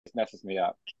messes me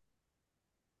up.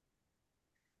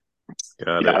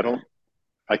 Got Yeah, it.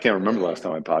 I can't remember the last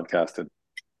time I podcasted.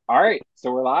 All right,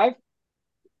 so we're live.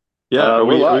 Yeah. Are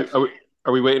We're we are we live. are we,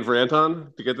 are we waiting for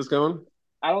Anton to get this going?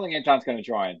 I don't think Anton's going to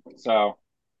join. So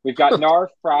we've got Narf,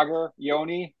 Frogger,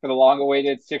 Yoni for the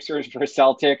long-awaited Sixers versus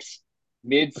Celtics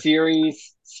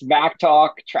mid-series smack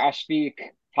talk, trash speak,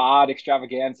 pod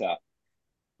extravaganza.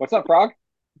 What's up, Frog?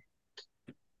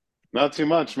 Not too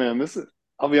much, man.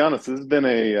 I'll be honest, this has been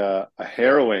a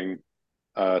harrowing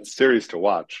series to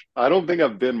watch. I don't think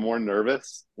I've been more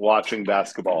nervous watching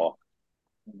basketball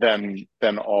than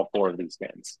all four of these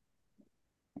games.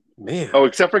 Man. Oh,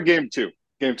 except for game two.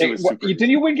 Game two Hey, was super did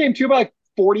easy. you win game two by like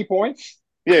 40 points?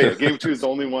 Yeah. Game two is the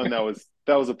only one that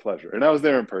was a pleasure, and I was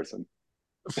there in person.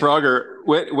 Frogger,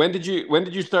 when did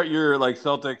you start your like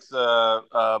Celtics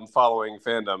following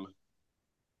fandom?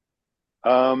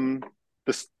 Um,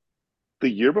 this the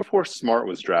year before Smart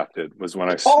was drafted was when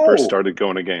I first Oh, started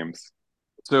going to games.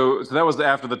 So that was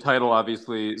after the title,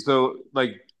 obviously. So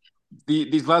like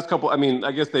these last couple, I mean,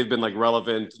 I guess they've been like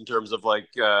relevant in terms of like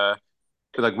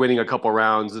winning a couple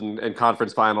rounds and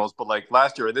conference finals, but like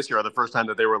last year and this year are the first time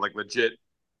that they were like legit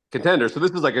contenders. So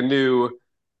this is like a new.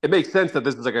 It makes sense that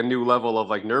this is like a new level of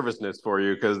like nervousness for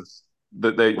you because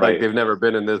Right. they've never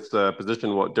been in this position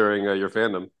during your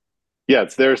fandom. Yeah,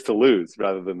 it's theirs to lose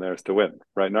rather than theirs to win,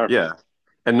 right, Narf? Yeah,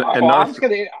 and well, Narf.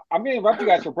 I'm gonna interrupt you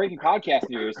guys for breaking podcast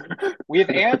news. We have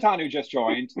Anton who just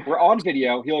joined. We're on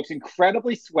video. He looks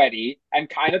incredibly sweaty and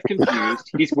kind of confused.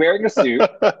 He's wearing a suit.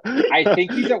 I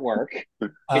think he's at work.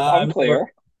 It's I'm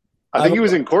unclear. I I'm think he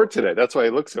was in court today. That's why he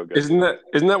looks so good. Isn't that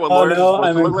what oh lawyers are no, supposed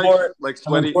I'm to in look like? court. Like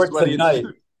I'm in sweaty, court sweaty. tonight,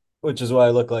 which is why I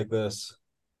look like this.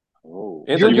 Oh,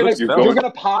 Anton, you look you You're svelte. going?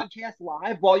 gonna podcast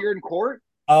live while you're in court?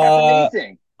 That's Uh,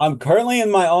 amazing. I'm currently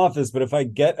in my office, but if I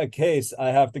get a case, I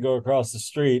have to go across the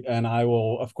street, and I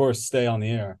will, of course, stay on the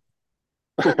air.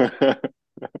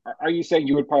 Are you saying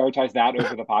you would prioritize that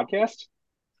over the podcast?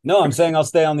 No, I'm saying I'll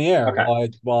stay on the air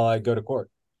Okay. while I go to court.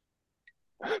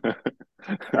 All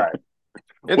right.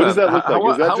 What does Anton, that look like?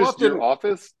 Is how that how just your often?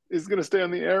 office is going to stay on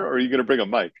the air, or are you going to bring a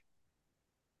mic?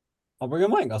 I'll bring a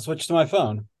mic. I'll switch to my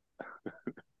phone.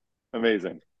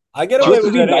 Amazing. I get Do you away have to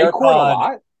with do an night court a AirPod.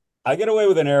 lot? I get away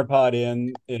with an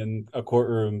AirPod in a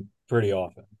courtroom pretty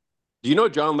often. Do you know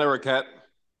John Larroquette?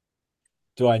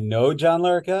 Do I know John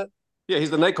Larroquette? Yeah, he's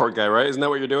the night court guy, right? Isn't that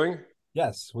what you're doing?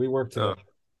 Yes, we work Oh, together.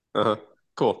 uh-huh.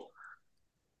 Cool.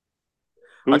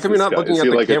 How Who's come you're this not guy? looking Is at he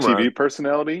the like a camera? TV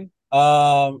personality?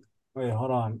 Wait,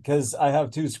 hold on, because I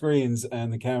have two screens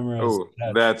and the camera is Oh,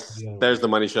 attached to the other there's one. the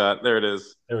money shot. There it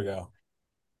is. There we go.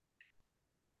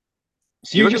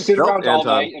 So You're you looking just sit svelte, around all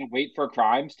Anton. night and wait for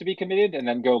crimes to be committed and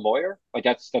then go lawyer? Like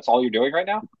that's all you're doing right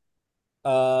now?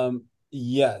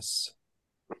 Yes,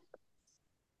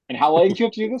 And how late do you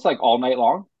have to do this? Like all night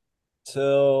long?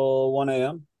 till 1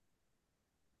 a.m.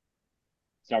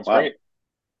 Sounds Wow. great.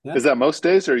 Yeah. Is that most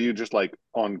days, or are you just like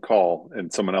on call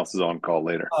and someone else is on call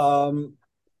later?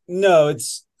 No,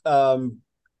 it's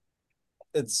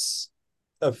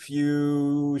a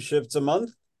few shifts a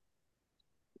month.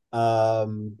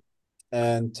 Um,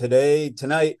 and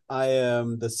tonight, I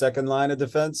am the second line of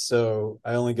defense, so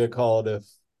I only get called if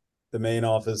the main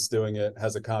office doing it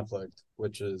has a conflict,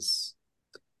 which is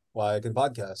why I can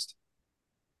podcast.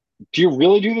 Do you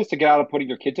really do this to get out of putting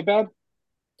your kid to bed?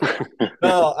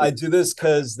 No, I do this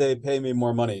because they pay me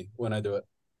more money when I do it.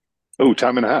 Oh,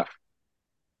 time and a half.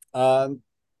 Um,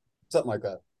 Something like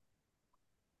that.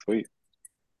 Sweet.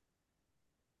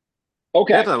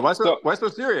 Okay. Anton, So why so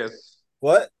serious?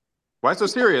 What? Why so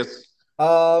serious?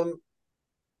 Um,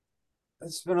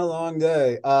 it's been a long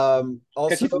day. because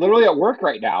Also, he's literally at work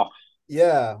right now.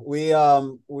 yeah,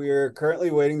 we're currently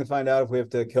waiting to find out if we have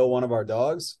to kill one of our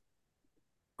dogs,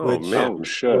 Oh which Oh man.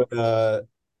 shit.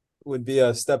 would be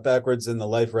a step backwards in the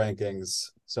life rankings.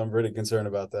 So I'm pretty concerned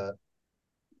about that.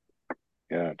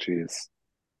 Yeah, jeez.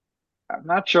 I'm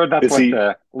not sure that's Is what he?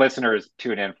 the listeners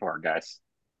tune in for, guys.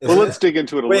 Well, Isn't it? let's dig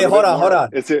into it a Wait, little bit hold more. on.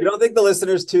 Is You it? don't think the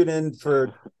listeners tune in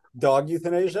for dog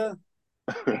euthanasia?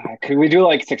 Could we do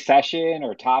like Succession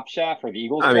or Top Chef or the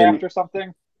Eagles I draft mean, or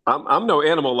something? I'm no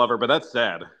animal lover, but that's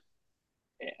sad.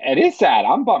 It is sad.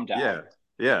 I'm bummed out. Yeah,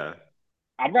 yeah.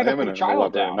 I'd I rather am put an a animal child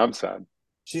lover, and down. I'm sad.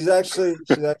 She's actually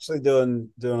doing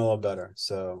a little better.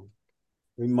 So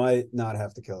we might not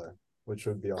have to kill her, which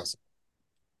would be awesome.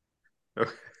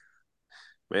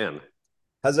 Man.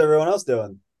 How's everyone else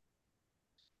doing?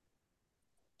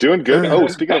 Doing good. Oh,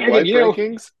 speaking of Better than life you.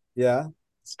 rankings, Yeah.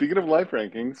 speaking of life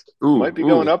rankings, might Ooh, be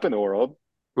going ooh, up in the world.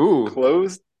 ooh.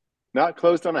 Closed, not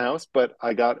closed on a house, but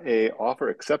I got a offer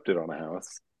accepted on a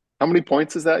house. How many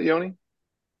points is that, Yoni? Is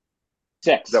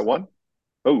that Six. one?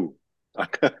 Oh,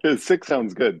 Six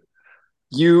sounds good.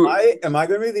 You Am I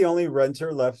going to be the only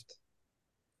renter left?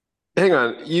 hang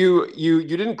on. You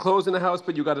didn't close in a house,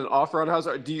 but you got an offer on a house.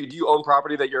 Do you own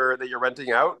property that you're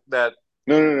renting out? That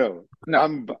No. No,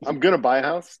 I'm gonna buy a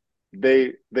house.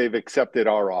 They've accepted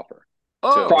our offer to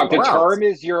oh Frog, the buy a wow, house. term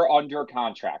is you're under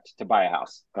contract to buy a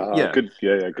house. yeah. Good.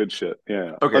 Yeah. Good shit.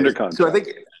 Yeah. Okay, Under so I contract.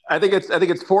 think I think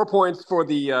it's 4 points for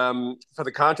the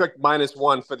contract minus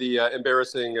one for the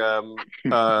embarrassing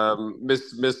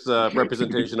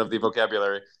misrepresentation of the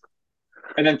vocabulary.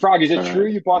 And then, Frog, is it All true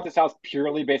right. you bought this house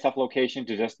purely based off location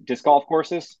to just disc golf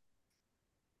courses?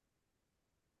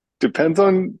 Depends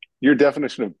on your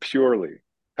definition of purely.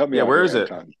 Help me Yeah, out where here, is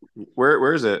it? Anton.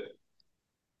 Where is it?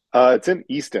 It's in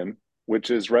Easton,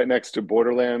 which is right next to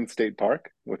Borderland State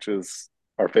Park, which is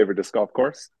our favorite disc golf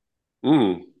course.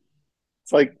 Mm.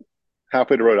 It's like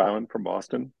halfway to Rhode Island from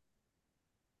Boston.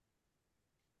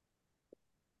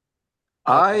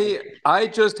 I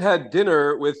just had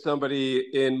dinner with somebody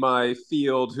in my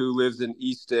field who lives in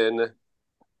Easton,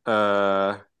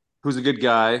 uh, who's a good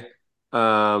guy.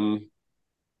 Um,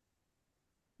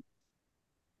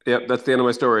 yep, that's the end of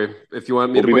my story. If you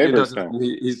want me We'll to be put you in touch neighbors with now. him,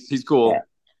 he's All right. cool.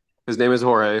 His name is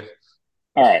Jorge.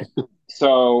 All right.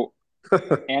 So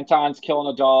Anton's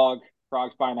killing a dog.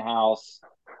 Frog's buying a house.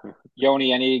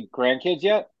 Yoni, any grandkids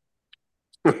yet?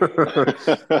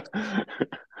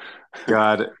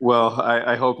 God, well,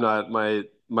 I hope not. My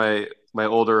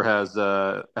older has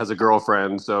a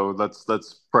girlfriend, so let's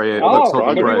pray. Oh, Let's Oh, hope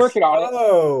and could be pray. progress. working on it.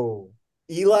 Oh,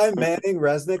 Eli Manning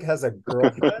Resnick has a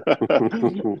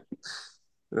girlfriend?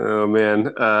 Oh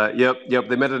man, yep.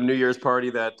 They met at a New Year's party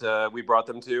that we brought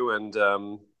them to,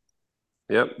 and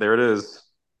yep, there it is.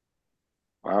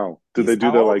 Wow. Did they He's do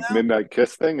how the old like now? midnight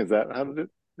kiss thing? Is that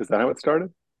how it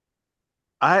started?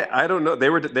 I don't know. They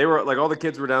were like all the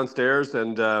kids were downstairs,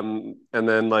 and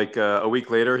then like a week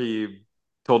later, he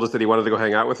told us that he wanted to go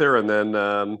hang out with her, and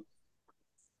then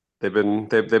they've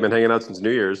been hanging out since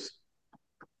New Year's.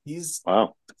 He's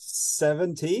Wow.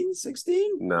 17,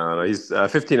 16? No, he's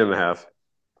 15 and a half.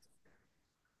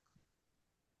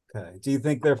 Okay. Do you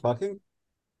think they're fucking?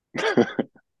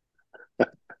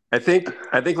 I think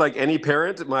like any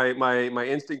parent, my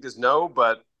instinct is no,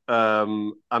 but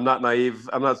I'm not naive.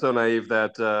 I'm not so naive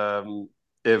that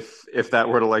if that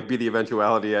were to like be the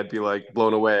eventuality, I'd be like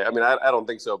blown away. I mean, I don't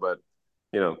think so, but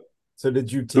you know. So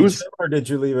did you teach Who's them or did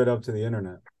you leave it up to the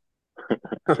internet?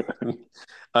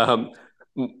 um,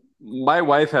 my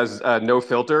wife has no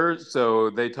filter, so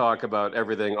they talk about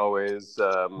everything always.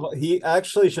 Well, he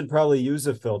actually should probably use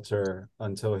a filter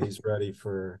until he's ready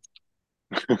for.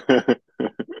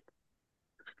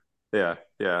 Yeah.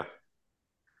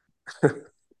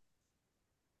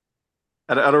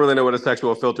 I don't really know what a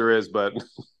sexual filter is, but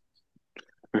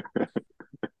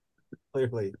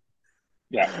Clearly.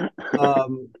 Yeah.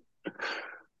 Um,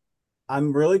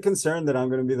 I'm really concerned that I'm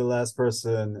going to be the last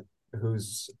person who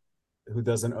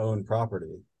doesn't own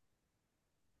property.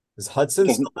 Does Hudson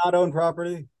Doesn't still not own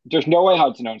property? there's no way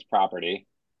Hudson owns property.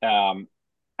 Um,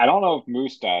 I don't know if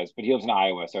Moose does, but he lives in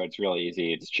Iowa, so it's really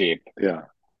easy. It's cheap. Yeah.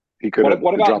 He could What have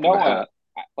what the about drop of a Noah? hat.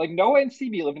 Like Noah and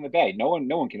CB live in the Bay. No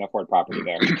one can afford property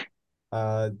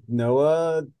there.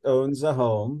 Noah owns a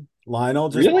home. Lionel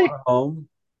just bought Really? a home.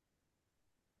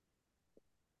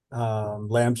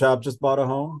 Lamb Chop just bought a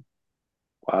home.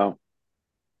 Wow.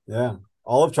 Yeah.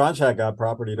 All of Tronchak got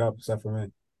propertied up except for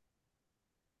me.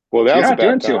 Well, So you're now's a not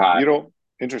doing bad too time. hot. You don't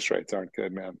interest rates aren't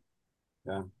good, man.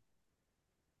 Yeah.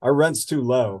 Our rent's too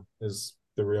low is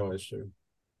the real issue.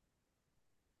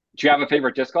 Do you have a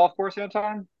favorite disc golf course,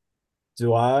 Anton?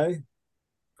 Do I?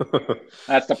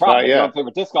 That's the problem. Not If you don't have yet. a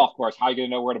favorite disc golf course, how are you going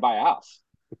to know where to buy a house?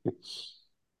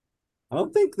 I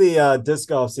don't think the disc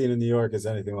golf scene in New York is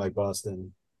anything like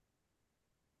Boston.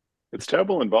 It's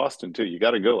terrible in Boston too. You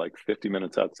got to go like 50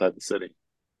 minutes outside the city.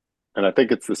 And I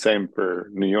think it's the same for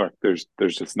New York. There's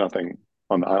just nothing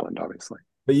on the island, obviously.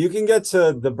 But you can get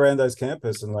to the Brandeis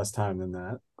campus in less time than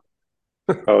that,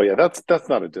 Oh yeah, that's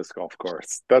not a disc golf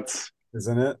course. That's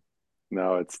isn't it?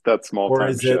 no, that's small Or time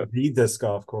is shit. it the disc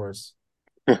golf course?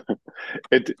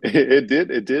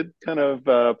 It did kind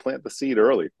of plant the seed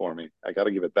early for me. I got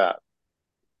to give it that.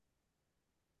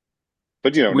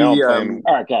 But now I'm we playing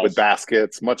All right, with guys.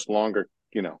 baskets, much longer,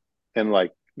 and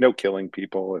like no killing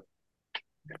people if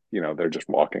they're just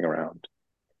walking around.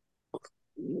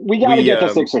 We got to we get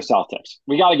the Sixers Celtics.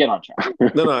 We got to get on track.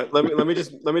 no. Let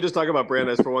me just talk about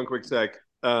Brandeis for one quick sec.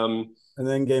 And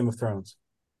then Game of Thrones.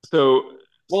 So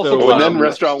We'll so Oh, and then successfully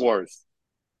Restaurant first. Wars.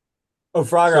 Oh,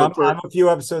 Frogger, so I'm for a few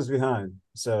episodes behind.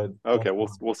 So Okay,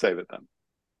 we'll save it then.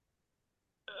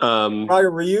 um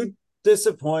Frogger, were you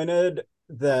disappointed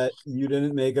that you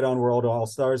didn't make it on World All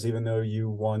Stars, even though you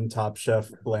won Top Chef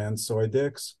bland soy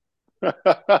dicks?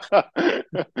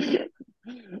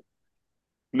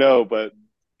 No, but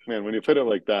man, when you put it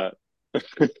like that,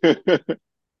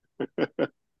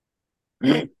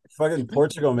 Fucking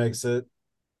Portugal makes it.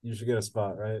 You should get a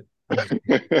spot, right?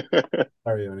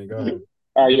 Sorry, Yoni, go ahead.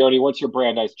 All right, Yoni, what's your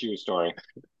Brandeis Jew story?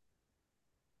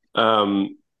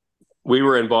 We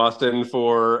were in Boston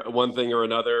for one thing or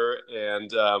another,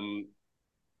 and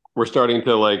we're starting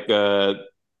to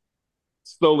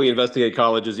slowly investigate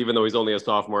colleges, even though he's only a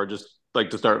sophomore, just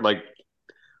like to start like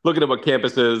looking at what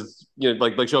campuses,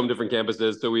 like show him different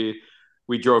campuses. So we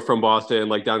drove from Boston,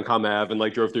 like down Com Ave, and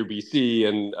like drove through BC,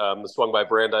 and swung by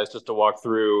Brandeis just to walk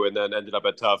through, and then ended up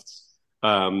at Tufts.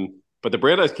 But the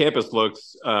Brandeis campus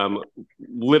looks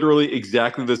literally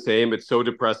exactly the same. It's so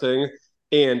depressing.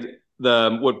 And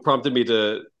what prompted me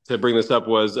to bring this up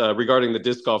was regarding the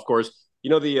disc golf course. You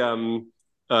know the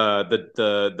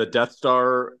Death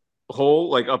Star hole,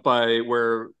 like up by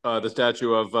where the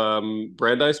statue of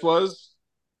Brandeis was,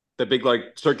 the big like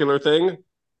circular thing.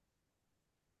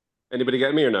 Anybody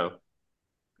get me or no?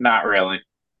 Not really.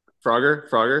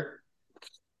 Frogger.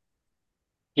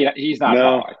 He's not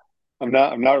no, following.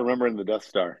 I'm not remembering the Death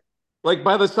Star. Like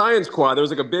by the science quad, there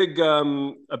was like a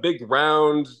big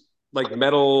round like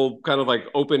metal kind of like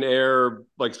open air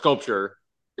like sculpture.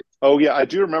 Oh yeah, I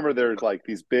do remember there's like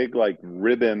these big like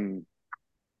ribbon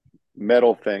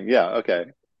metal thing. Yeah, okay.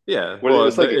 Yeah, Where it well,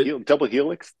 was like a double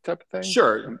helix type of thing.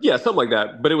 Sure, yeah, something like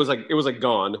that. But it was like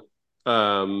gone.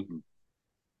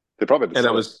 They probably had to And I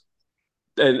sell it. was,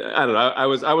 and I don't know. I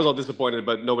was all disappointed,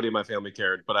 but nobody in my family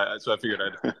cared. So I figured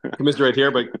I'd commiserate here,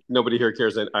 but nobody here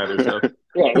cares either. So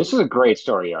Yeah, this is a great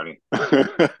story, Yoni.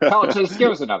 Just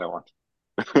give us another one.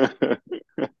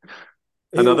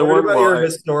 Another what one? about Well, your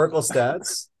historical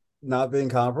stats not being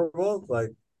comparable? Like,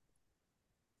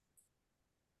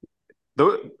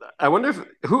 I wonder if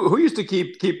who used to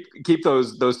keep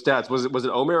those stats. Was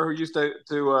it Omer who used to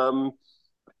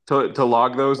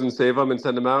log those and save them and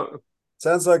send them out?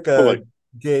 sounds like Well, a like,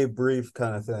 gay brief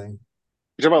kind of thing.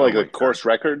 you're talking about Oh like my a course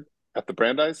record at the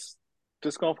Brandeis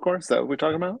disc golf course? Is that what we're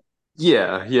talking about?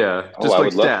 Yeah. Oh, Just I like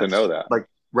would love to stats, know that. like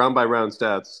round by round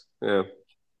stats. Yeah,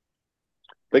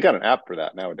 They got an app for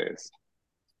that nowadays.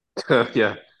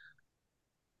 yeah.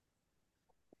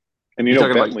 And You're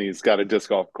talking about Bentley's got a disc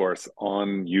golf course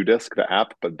on UDisc, the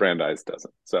app, but Brandeis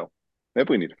doesn't. So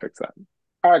maybe we need to fix that.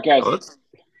 All right, guys. oh, that's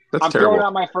I'm throwing terrible.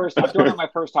 out my first. I'm throwing out my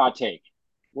first hot take.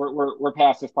 We're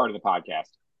past this part of the podcast.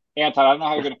 Anton, I don't know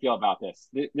how you're going to feel about this.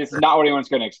 This is not what anyone's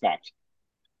going to expect.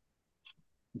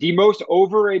 The most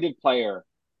overrated player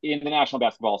in the National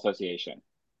Basketball Association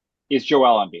is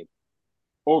Joel Embiid.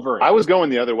 Overrated. I was going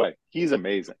the other way. He's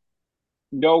amazing.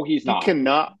 No, he's He not.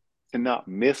 cannot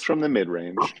miss from the mid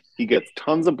range. He gets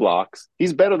tons of blocks.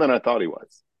 He's better than I thought he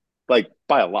was, like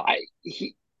by a lot.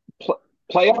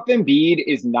 Playoff Embiid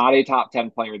is not a top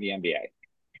 10 player in the NBA.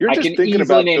 You're just thinking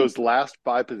about those last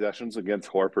 5 possessions against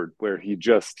Horford where he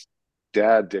just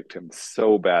dad dicked him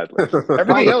so badly.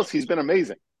 Everything else, he's been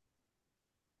amazing.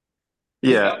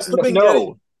 Yeah, He's been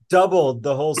getting doubled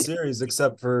the whole series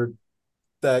except for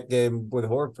that game with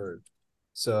Horford.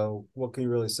 So what can you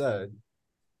really say?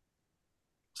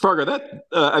 Fargo,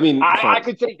 I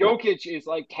could say Jokic is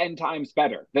like 10 times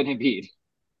better than Embiid.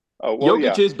 Oh, well,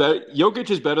 Jokic is better. Jokic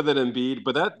is better than Embiid,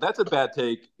 but that's a bad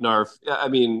take, Narf. I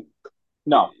mean,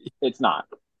 no, it's not.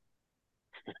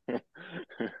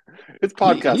 It's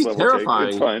podcast he's level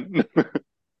terrifying. Take. It's fine.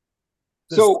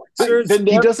 So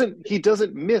he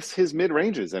doesn't miss his mid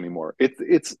ranges anymore.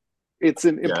 It's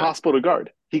impossible to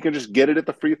guard. He can just get it at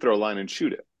the free throw line and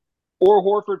shoot it. Or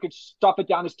Horford could stuff it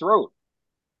down his throat.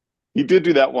 He did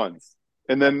do that once,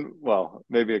 and then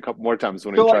maybe a couple more times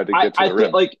when he tried to get to the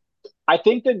rim. I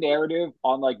think the narrative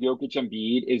on like Jokic and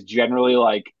Embiid is generally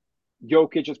like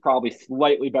Jokic is probably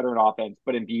slightly better in offense,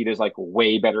 but Embiid is like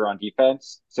way better on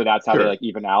defense. So that's how they like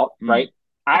even out, right?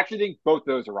 I actually think both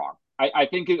those are wrong. I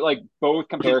think both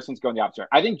comparisons go in the opposite.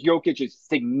 I think Jokic is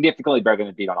significantly better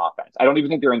than Embiid on offense. I don't even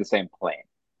think they're in the same plane.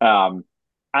 And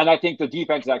I think the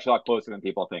defense is actually a lot closer than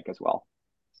people think as well.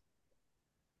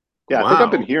 Yeah, I think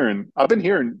I've been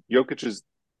hearing Jokic's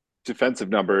defensive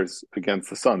numbers against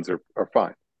the Suns are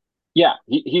fine. Yeah,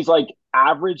 he's like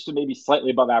average to maybe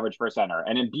slightly above average for a center.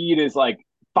 And Embiid is like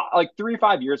 5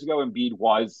 years ago, Embiid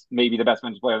was maybe the best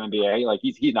defensive player in the NBA. Like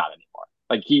he's not anymore.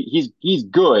 Like he's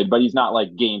good, but he's not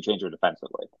like game changer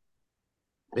defensively.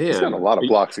 Man, he's got a lot of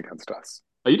blocks against us.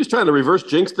 Are you just trying to reverse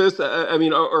jinx this? I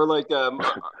mean, or like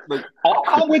I'll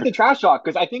come with the trash talk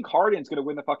because I think Harden's going to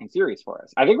win the fucking series for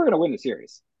us. I think we're going to win the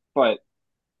series, but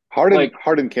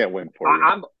Harden can't win for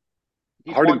you.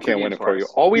 He's Harden won two can't win games it for for you.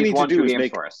 us. All we He's need to won do two is games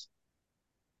make. for us.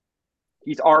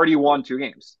 He's already won 2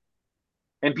 games.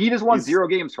 Embiid has won He's 0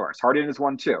 games for us. Harden has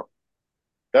won 2.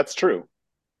 That's true.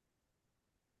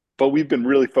 But we've been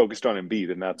really focused on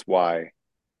Embiid, and that's why.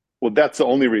 Well, that's the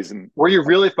only reason. Were you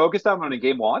really focused on him in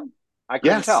game 1? I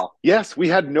couldn't Yes, tell. yes, we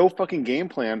had no fucking game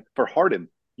plan for Harden.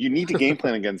 You need to game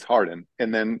plan against Harden,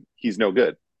 and then he's no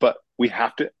good. But we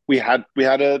have to. We had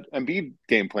a Embiid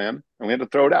game plan, and we had to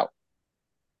throw it out.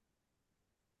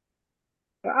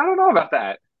 I don't know about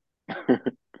that.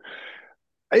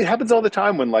 It happens all the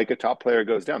time when like a top player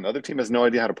goes down. The other team has no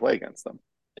idea how to play against them,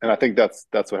 and I think that's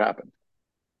what happened.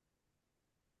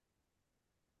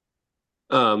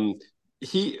 Um,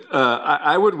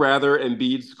 I would rather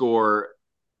Embiid score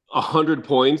 100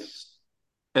 points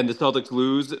and the Celtics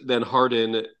lose than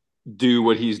Harden do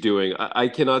what he's doing. I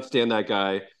cannot stand that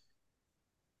guy.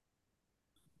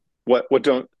 What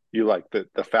don't you like?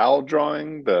 The foul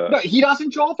drawing? No, he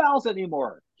doesn't draw fouls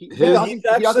anymore. He His doesn't. He's He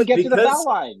doesn't actually get to the foul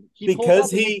line. He pulls because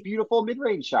up and hits he beautiful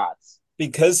mid-range shots.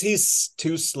 because he's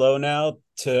too slow now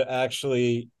to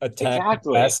actually attack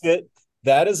the Exactly. basket.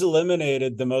 That has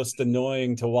eliminated the most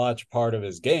annoying to watch part of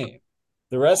his game.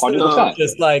 The rest of it is 100%.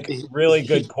 just like He- really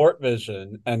good he- court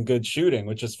vision and good shooting,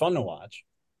 which is fun to watch.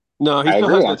 No, he I still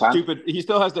agree, has that Anton. stupid. He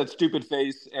still has that stupid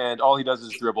face, and all he does is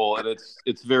dribble, and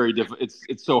it's very difficult.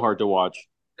 It's so hard to watch.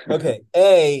 Okay,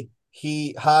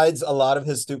 he hides a lot of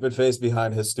his stupid face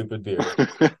behind his stupid beard.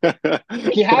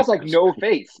 He has like no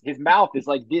face. His mouth is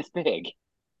like this big.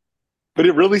 But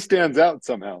it really stands out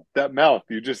somehow. That mouth,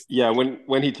 you just Yeah,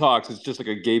 when he talks, it's just like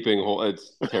a gaping hole.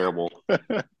 It's terrible.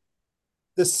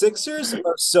 The Sixers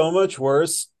are so much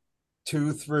worse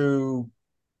 2 through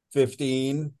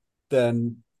 15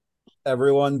 than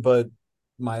everyone but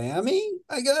Miami,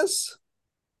 I guess.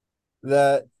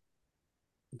 That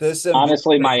this Embiid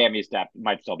Honestly, Miami's depth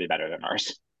might still be better than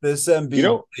ours. this Embiid You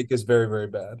know- take is very, very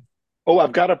bad. Oh,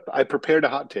 I prepared a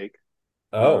hot take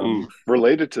Oh,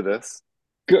 related to this.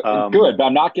 Good, Um, good, but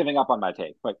I'm not giving up on my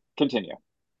take. But continue.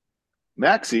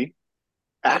 Maxey,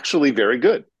 actually very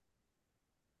good.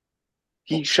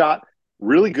 He shot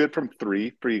really good from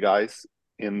 3 for you guys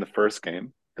in the first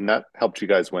game, and that helped you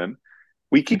guys win.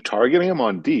 We keep targeting him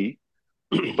on D,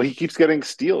 but he keeps getting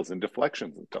steals and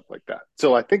deflections and stuff like that.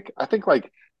 So I think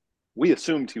like we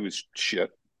assumed he was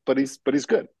shit, but he's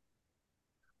good.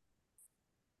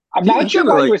 I'm He- not he's sure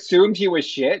kinda why like- you assumed he was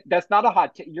shit. That's not a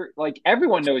hot take. You're like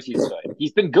everyone knows he's good.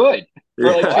 He's been good for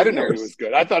like Yeah. Oh, 2 I didn't know he years. was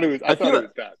good. I thought he was. I thought feel he like-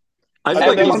 was bad. I I feel thought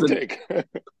like that he's was a been.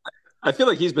 take. I feel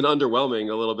like he's been underwhelming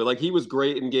a little bit. Like he was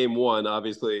great in game 1,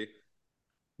 obviously,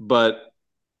 but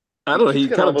I don't know. He's He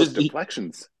got kind all of those just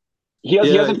deflections. He yeah,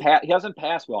 hasn't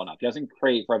passed well enough. He doesn't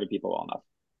create for other people well enough.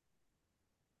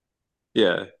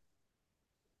 yeah.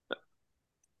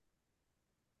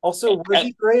 also, was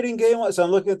he great in game 1? So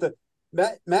I'm looking at the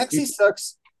Maxey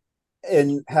sucks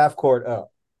in half court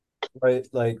up, right?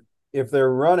 Like if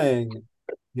they're running,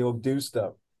 he'll do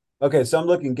stuff. Okay, so I'm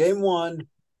looking game 1.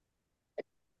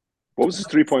 What was his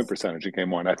 3-point percentage in game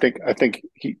 1? I think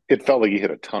it felt like he hit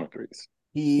a ton of threes.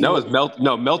 He That was Melton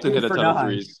 2 hit a for ton of 9.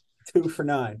 threes. 2 for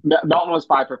 9. Melton was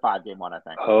 5 for 5 game 1, I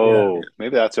think. Oh,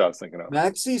 maybe that's what I was thinking of.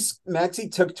 Maxey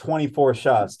took 24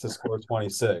 shots to score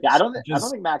 26. Yeah, I don't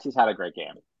think Maxey's had a great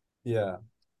game. Yeah.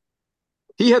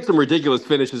 He had some ridiculous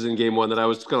finishes in game 1 that I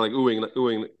was kind of like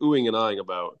oohing and eyeing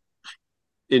about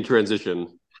in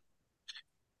transition.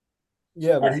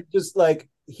 Yeah, but he just like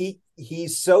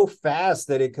he's so fast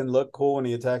that it can look cool when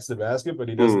he attacks the basket, but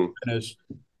he doesn't finish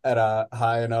at a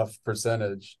high enough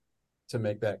percentage to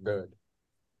make that good.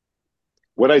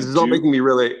 This is all making me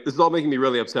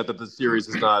really upset that the series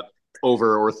is not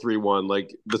over or 3-1.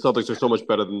 Like the Celtics are so much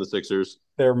better than the Sixers.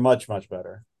 They're much, much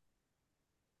better.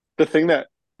 The thing that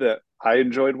I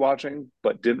enjoyed watching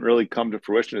but didn't really come to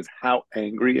fruition is how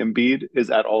angry Embiid is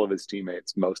at all of his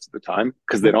teammates most of the time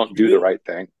because they don't do the right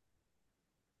thing.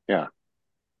 Yeah.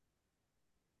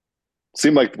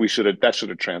 Seemed like that should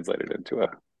have translated into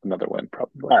another win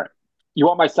probably. All right. You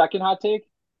want my second hot take?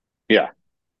 Yeah.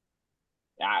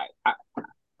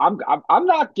 I'm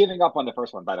not giving up on the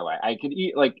first one, by the way. I could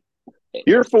eat like Wait,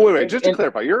 just to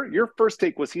clarify, your first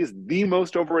take was he is the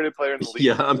most overrated player in the league.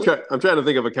 Yeah, I'm trying to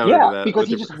think of a counter to that. because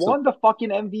he just won the fucking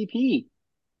MVP.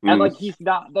 And like he's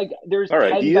not like there's All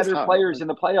right, 10 he is better hot. players in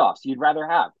the playoffs you'd rather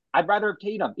have. I'd rather have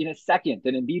Tatum in a second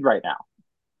than Embiid right now.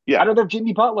 Yeah. I'd rather have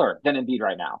Jimmy Butler than Embiid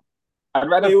right now. I'd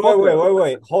rather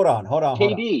Wait. Hold on.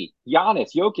 KD, Giannis,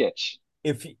 Jokic,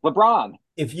 If LeBron.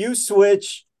 if you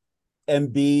switch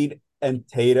Embiid and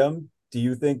Tatum, do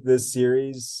you think this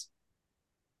series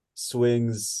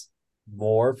swings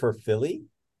more for Philly?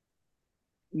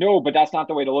 No, but that's not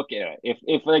the way to look at it.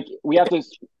 If like we have to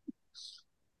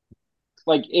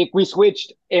Like if we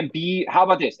switched Embiid, how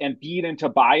about this? Embiid and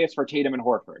Tobias for Tatum and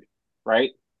Horford,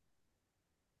 right?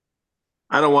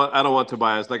 I don't want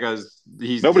Tobias. That guy's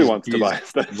Nobody wants he's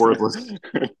Tobias. That's worthless.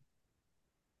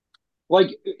 Like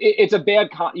it's a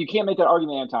you can't make that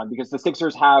argument, Anton, because the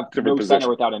Sixers have different no center position.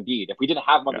 without Embiid. If we didn't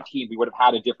have him on the Yeah. team, we would have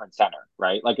had a different center,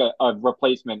 right? Like a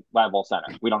replacement level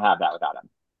center. We don't have that without him.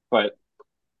 That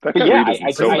But guy yeah, Reed isn't What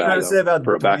are so you trying bad to say though about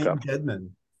for a backup. Dwayne Dedman?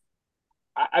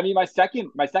 I mean, my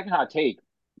second hot take,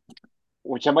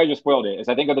 which I might have just spoiled it, is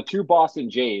I think of the two Boston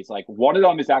Jays, like one of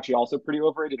them is actually also pretty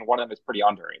overrated, and one of them is pretty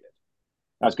underrated.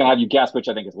 I was gonna have you guess which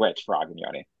I think is which, Frog and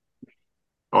Yoni.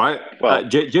 Oh, Well,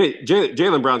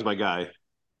 Jaylen Brown's my guy.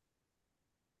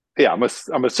 yeah,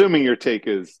 I'm assuming your take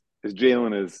is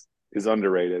Jalen is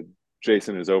underrated,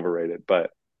 Jason is overrated, but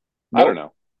I don't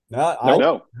know. No,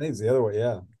 No, I think it's the other way.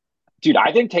 Yeah. Dude,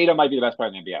 I think Tatum might be the best player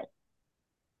in the NBA.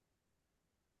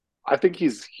 I think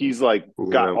he's like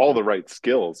got Yeah. all the right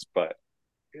skills, but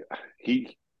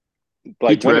he He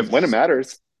like when it drifts.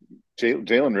 matters,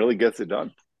 Jalen really gets it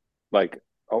done, like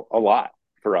a lot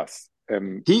for us,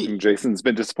 and Jason's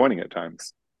been disappointing at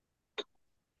times.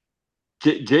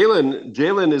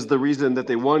 Jalen is the reason that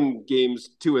they won games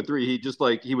 2 and 3.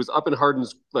 He was up in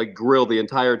Harden's like grill the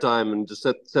entire time and just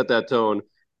set that tone.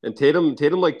 And Tatum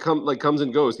comes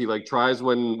and goes. He like tries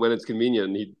when it's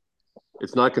convenient.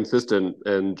 It's not consistent.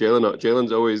 And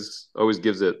Jalen's always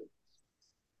gives it.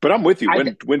 But I'm with you.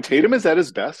 I When Tatum is at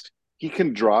his best, he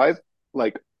can drive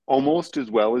like almost as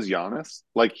well as Giannis.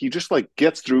 Like he just like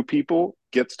gets through people,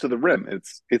 gets to the rim.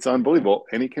 It's unbelievable,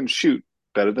 and he can shoot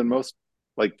better than most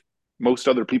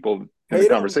other people in the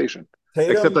conversation.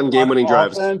 Except on Tatum game-winning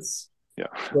drives. Offense, Yeah.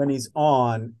 when he's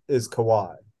on, is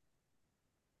Kawhi.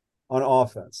 On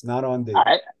offense, not on D.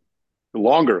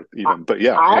 Longer even, but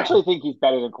yeah. I actually think he's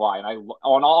better than Kawhi, and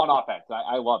on offense,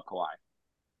 I love Kawhi.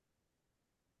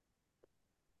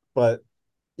 But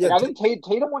yeah, Like, I think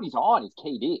Tatum when he's on is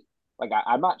KD. Like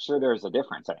I'm not sure there's a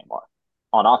difference anymore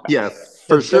on offense. Yeah,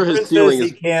 for sure. His ceiling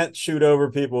he can't shoot over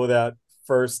people without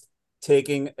first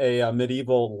taking a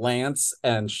medieval lance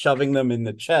and shoving them in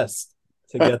the chest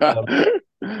to get them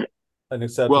an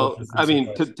acceptable. Well, I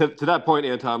mean, to that point,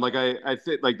 Anton, like I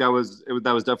think like that was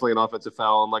definitely an offensive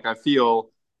foul, and like I feel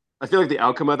like the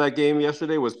outcome of that game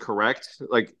yesterday was correct.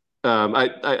 Like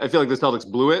I feel like the Celtics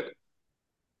blew it,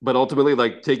 but ultimately,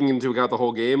 like taking into account the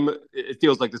whole game, it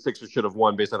feels like the Sixers should have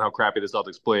won based on how crappy the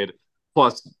Celtics played,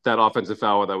 plus that offensive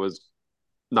foul that was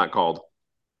not called.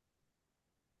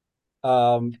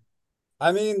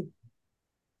 I mean,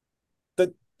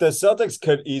 the Celtics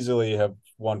could easily have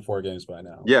won 4 games by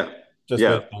now. Yeah, just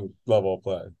based on level of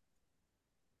play.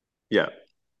 Yeah.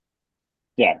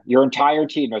 Yeah, your entire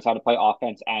team knows how to play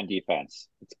offense and defense.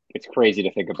 It's crazy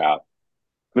to think about.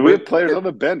 We have players on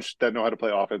the bench that know how to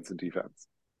play offense and defense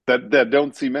that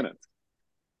don't see minutes.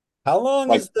 How long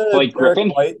Like has the Blake Derek Griffin?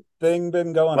 White thing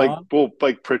been going on? Well,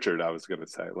 like Pritchard, I was going to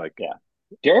say. Like, yeah,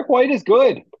 Derek White is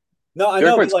good. No, I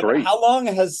Derek know. White's But like, great. how long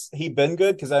has he been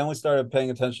good? Because I only started paying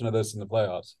attention to this in the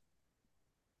playoffs.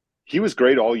 He was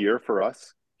great all year for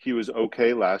us. He was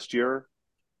okay last year.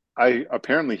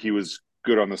 Apparently he was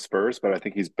good on the Spurs, but I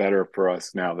think he's better for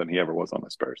us now than he ever was on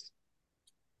the Spurs.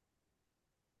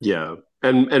 Yeah,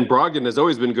 and Brogdon has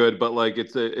always been good, but like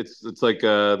it's like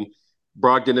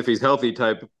Brogdon if he's healthy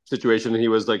type situation, and he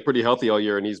was like pretty healthy all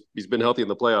year, and he's been healthy in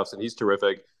the playoffs, and he's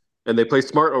terrific. And they play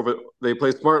smart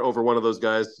over one of those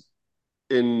guys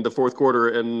in the fourth quarter,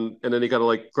 and then he kind of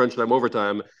like crunch time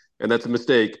overtime, and that's a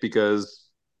mistake because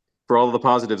for all of the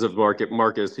positives of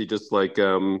Marcus, he just like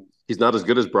he's not as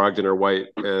good as Brogdon or White,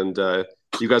 and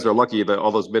you guys are lucky that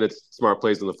all those minutes Smart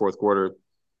plays in the fourth quarter.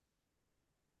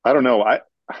 I don't know.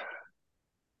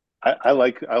 I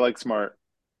like Smart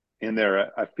in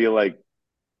there. I feel like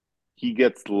he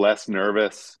gets less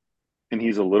nervous and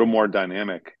he's a little more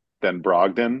dynamic than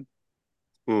Brogdon.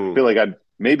 I feel like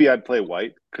I'd play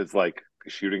White because like the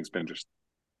shooting's been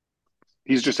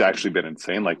he's just actually been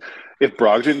insane. Like if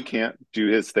Brogdon can't do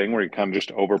his thing where he kind of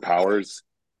just overpowers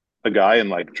a guy and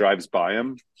like drives by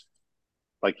him,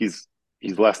 like he's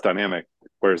less dynamic.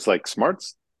 Whereas like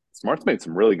Smart's made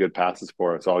some really good passes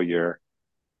for us all year,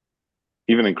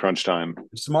 even in crunch time.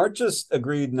 If Smart just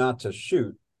agreed not to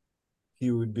shoot,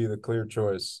 he would be the clear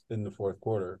choice in the fourth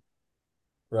quarter.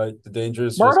 Right? The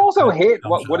dangerous. Smart also hit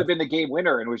what would have been the game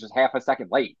winner and was just half a second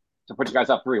late to put you guys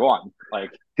up 3-1.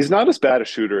 Like he's not as bad a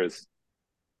shooter as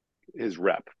his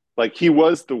rep. Like he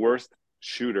was the worst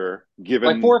shooter given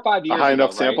like 4 or 5 years a high ago,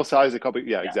 enough sample size.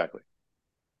 Yeah, exactly.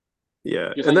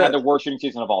 Yeah, just like had the worst shooting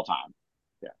season of all time.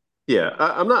 Yeah,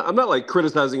 I'm not like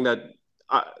criticizing that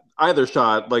either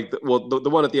shot. Like, the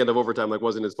one at the end of overtime like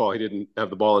wasn't his fault. He didn't have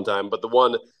the ball in time. But the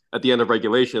one at the end of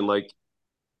regulation,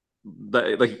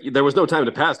 there was no time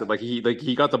to pass it.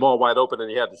 He got the ball wide open and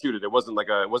he had to shoot it. It wasn't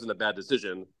a bad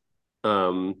decision.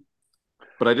 Um,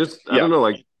 but I Yeah. don't know.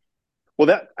 Like, Well,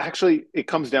 that actually it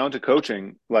comes down to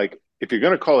coaching. Like, if you're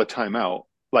going to call a timeout,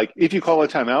 like if you call a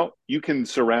timeout, you can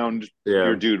surround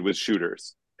your yeah, dude with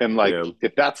shooters. And like, yeah,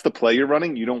 if that's the play you're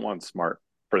running, you don't want Smart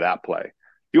for that play.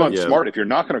 You want yeah, Smart if you're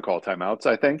not going to call timeouts,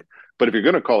 I think. But if you're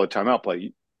going to call a timeout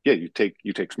play, yeah, you take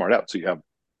Smart out, so you have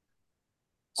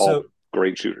all So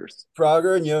great shooters.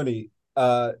 Prager and Yoni,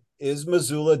 is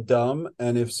Missoula dumb?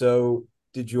 And if so,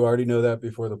 did you already know that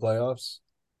before the playoffs?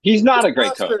 He's not This a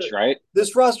great coach, roster, right?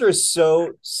 this roster is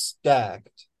so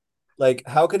stacked. Like,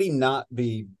 how could he not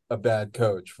be a bad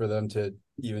coach for them to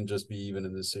even just be even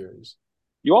in this series?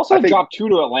 You I also think, dropped two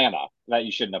to Atlanta that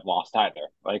you shouldn't have lost either.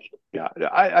 Like, yeah,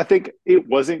 I think it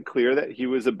wasn't clear that he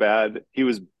was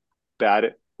bad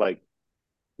at like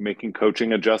making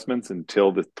coaching adjustments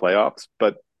until the playoffs,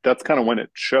 but that's kind of when it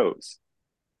shows.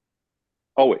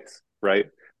 Always, right?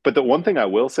 But the one thing I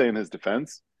will say in his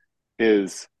defense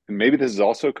is, and maybe this is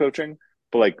also coaching,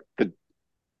 but like the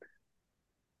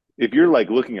if you're like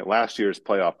looking at last year's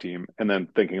playoff team and then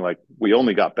thinking like we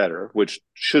only got better, which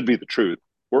should be the truth,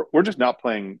 we're just not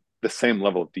playing the same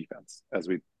level of defense as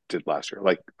we did last year.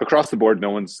 Like across the board, no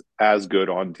one's as good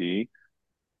on D,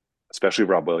 especially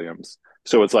Rob Williams.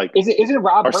 So it's like isn't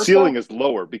Rob our hurt ceiling though? is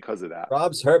lower because of that.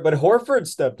 Rob's hurt, but Horford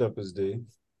stepped up as D.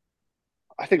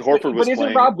 I think But, Horford but was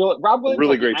isn't playing Rob Williams really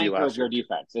like the great D anchor of last your year too.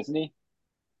 defense, isn't he?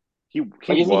 He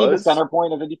Like, isn't he the was. center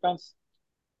point of the defense?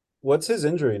 What's his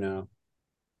injury now?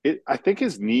 I think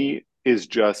his knee is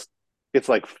just it's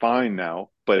like fine now,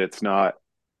 but it's not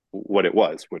what it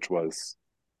was, which was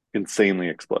insanely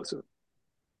explosive.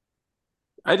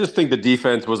 I just think the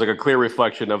defense was like a clear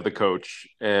reflection of the coach,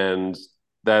 and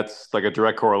that's like a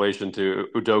direct correlation to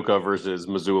Udoka versus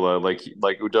Missoula. Like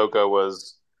Udoka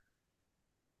was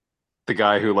the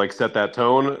guy who like set that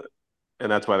tone,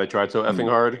 and that's why they tried so effing Hmm.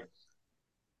 hard.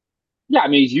 Yeah, I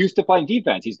mean, he's used to playing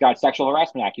defense. He's got sexual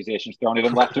harassment accusations thrown at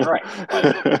him left and right.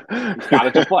 Like, he's got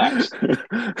to deflect.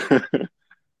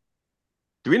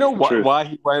 Do we know Truth. why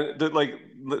he went? Like,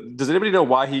 does anybody know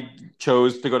why he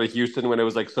chose to go to Houston when it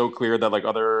was like so clear that like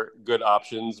other good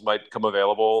options might come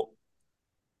available?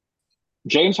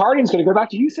 James Harden's going to go back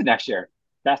to Houston next year.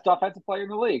 Best offensive player in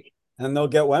the league. And they'll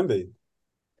get Wemby.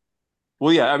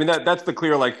 Well, yeah, I mean that's the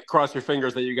clear like cross your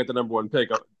fingers that you get the number one pick,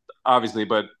 obviously.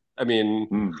 But I mean,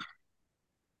 Hmm.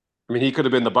 he could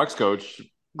have been the Bucks coach.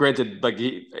 Granted, like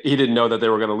he didn't know that they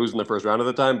were going to lose in the first round at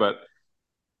the time, but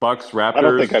Bucks, I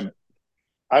don't think Raptors.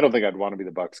 I'd want to be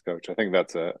the Bucks coach. I think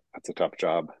that's a tough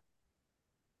job.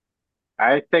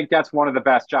 I think that's one of the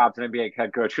best jobs an NBA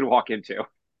head coach could walk into.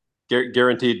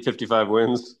 Guaranteed 55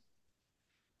 wins.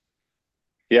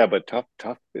 Yeah, but tough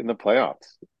in the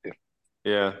playoffs. If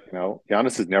Yeah.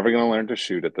 Giannis is never going to learn to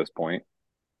shoot at this point.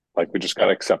 Like we just got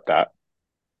to accept that.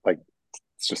 Like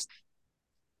it's just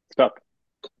stuff.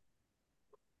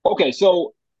 Okay,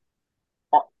 so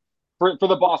for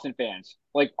the Boston fans,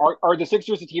 like, are the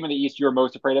Sixers the team in the East you're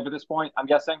most afraid of at this point? I'm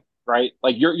guessing, right?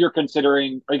 Like, are you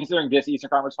considering this Eastern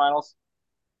Conference Finals?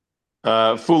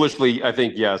 Foolishly, I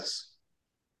think yes.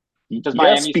 Does Yes,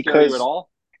 Miami scare you at because all?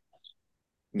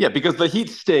 Yeah, because the Heat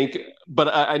stink, but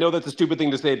I know that's a stupid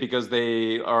thing to say because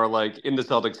they are like in the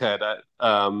Celtics' head.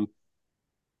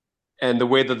 And the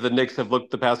way that the Knicks have looked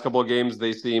the past couple of games,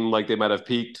 they seem like they might have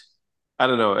peaked. I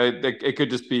don't know. It could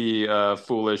just be a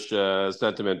foolish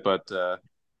sentiment, but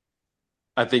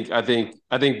I think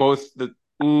both the.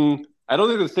 I don't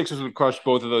think the Sixers would crush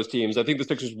both of those teams. I think the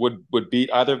Sixers would beat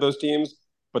either of those teams,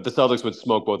 but the Celtics would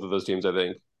smoke both of those teams. I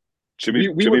think.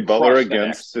 We Jimmy would Butler crush the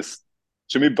against Knicks. this.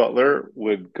 Jimmy Butler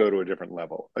would go to a different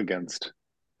level against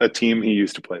a team he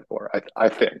used to play for. I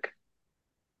think.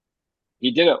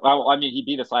 He did it. Well, I mean, he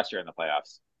beat us last year in the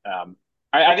playoffs.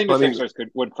 I think the Well, I mean, Sixers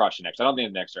would crush the Knicks. I don't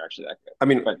think the Knicks are actually that good. I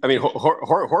mean, But I mean,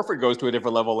 Horford goes to a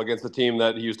different level against the team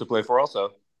that he used to play for.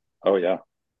 Also, Oh yeah.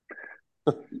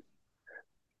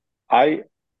 I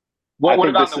I what think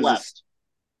about in this the is. West?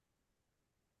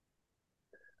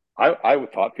 I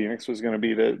thought Phoenix was going to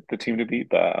be the team to beat,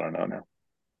 but I don't know now.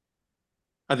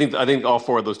 I think all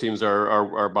four of those teams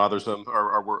are bothersome.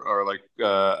 Are like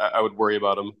I would worry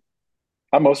about them.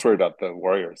 I'm most worried about the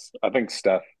Warriors. I think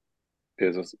Steph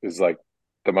is like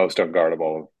the most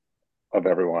unguardable of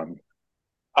everyone.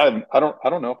 I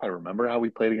don't know if I remember how we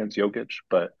played against Jokic,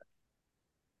 but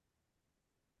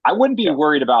I wouldn't be yeah,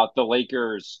 worried about the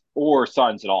Lakers or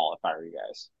Suns at all if I were you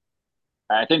guys.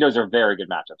 I think those are very good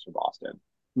matchups for Boston.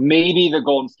 Maybe the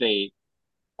Golden State,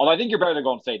 although I think you're better than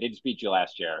Golden State. They just beat you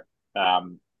last year.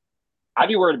 I'd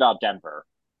be worried about Denver.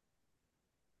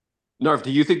 Narf,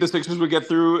 do you think the Sixers would get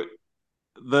through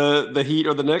the Heat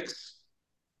or the Knicks?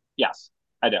 Yes,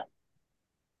 I do.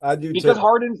 I do Because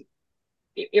too.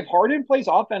 if Harden plays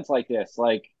offense like this,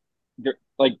 like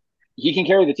he can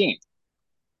carry the team.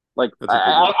 Like That's a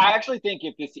good one. I actually think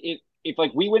if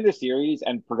like we win the series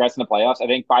and progress in the playoffs, I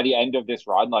think by the end of this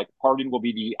run, like Harden will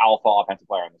be the alpha offensive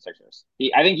player in the Sixers.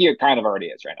 I think he kind of already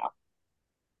is right now.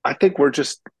 I think we're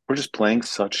just playing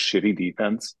such shitty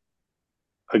defense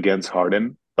against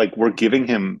Harden. Like we're giving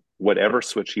him whatever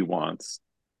switch he wants.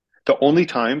 The only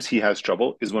times he has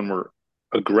trouble is when we're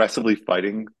aggressively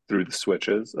fighting through the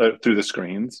switches, through the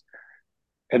screens,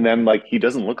 and then like he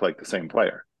doesn't look like the same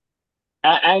player.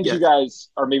 And you Yes. guys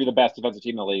are maybe the best defensive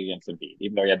team in the league against Embiid,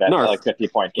 even though he had that Narf. like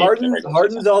 50-point game in the regular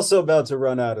Harden's season. also about to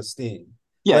run out of steam.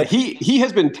 Yeah, Like he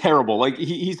has been terrible. Like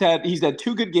he's had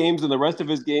two good games, and the rest of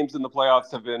his games in the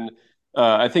playoffs have been,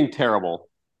 I think, terrible.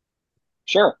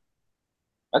 Sure,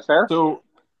 that's fair. So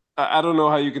I don't know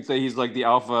how you could say he's like the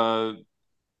alpha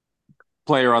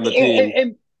player on the team.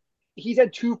 And he's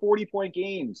had two 40-point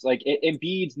games. Like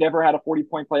Embiid's never had a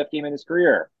 40-point playoff game in his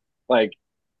career. Like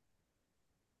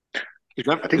Is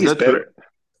I think is he's that true? better.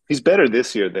 He's better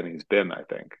this year than he's been, I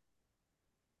think.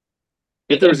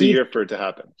 If there was a Embiid, year for it to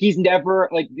happen. he's never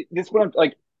like this. What I'm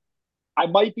like, I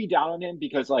might be down on him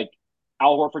because like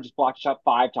Al Horford just blocked a shot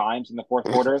 5 times in the fourth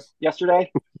quarter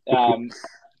yesterday. Um,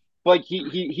 but like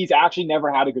he's actually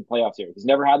never had a good playoff series. He's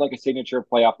never had like a signature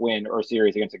playoff win or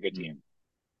series against a good team.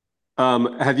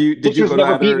 Have you did you Sixers go to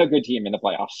never beaten either a good team in the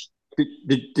playoffs.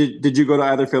 did you go to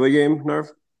either Philly game, Narv?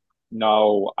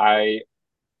 No, I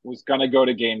was gonna go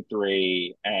to game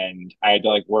 3 and I had to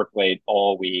like work late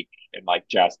all week and like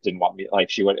Jess didn't want me like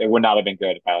she would it would not have been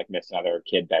good if I like missed another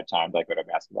kid bedtime to like go to a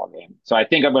basketball game. So I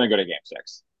think I'm gonna go to game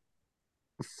 6.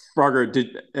 Frogger,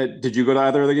 did you go to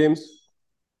either of the games?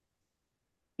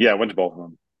 Yeah, I went to both of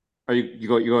them. Are you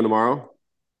going tomorrow?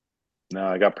 No,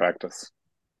 I got practice.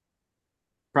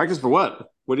 Practice for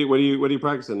what? What are you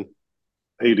practicing?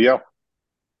 ADL.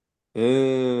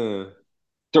 Uh,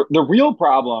 The real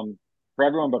problem for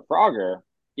everyone but Frogger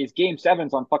is game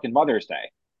 7's on fucking Mother's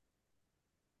Day.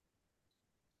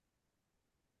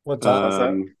 what time? How's that?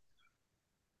 um,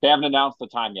 They haven't announced the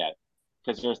time yet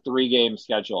because there's 3 games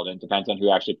scheduled and it depends on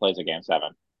who actually plays a game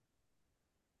 7.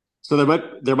 so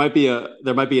there might be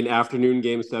an afternoon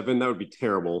game 7. That would be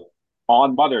terrible.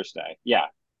 On Mother's Day. Yeah.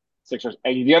 Sixers.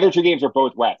 And the other 2 games are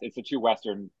both West. It's the 2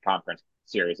 Western Conference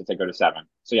series if they go to 7.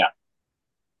 So yeah.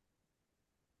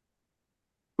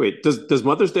 Wait, does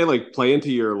Mother's Day like play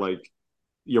into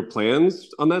your plans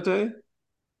on that day?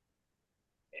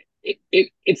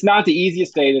 It's not the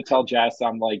easiest day to tell Jess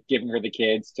I'm like giving her the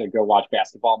kids to go watch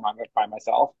basketball by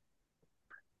myself.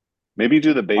 Maybe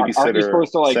do the Aren't you babysitter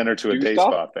supposed to like center to a do day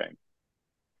stuff? spa thing.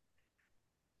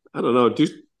 I don't know.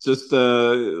 Just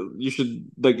you should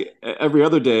like every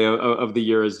other day of the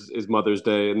year is Mother's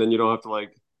Day, and then you don't have to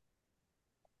like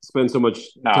spend so much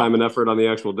No, time and effort on the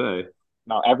actual day.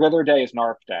 no. Every other day is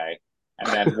Narf Day,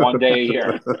 and then one day a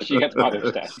year she gets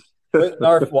Mother's Day. Wait,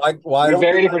 Narf, why There's don't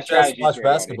we very let different Jess strategies watch here,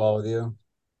 Yoni. basketball with you?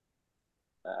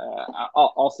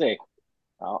 I'll see.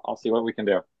 I'll see what we can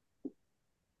do.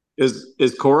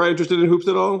 Is Cora interested in hoops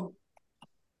at all?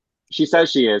 She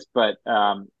says she is, but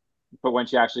when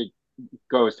she actually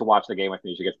goes to watch the game with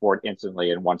me, she gets bored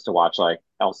instantly and wants to watch like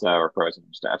Elsa or Frozen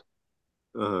instead.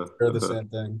 Uh-huh, They're the uh-huh. same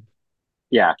thing.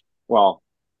 Yeah. Well,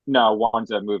 no,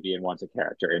 one's a movie and one's a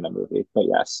character in the movie. But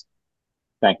yes.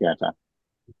 Thank you, Anton.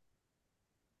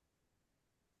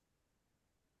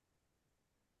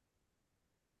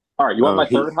 All right, you want Oh, my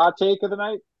third hot take of the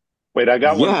night? Wait, I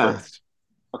got one yeah. first.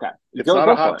 Okay. It's Go not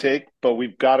a go for hot it. take, but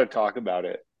we've got to talk about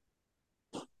it.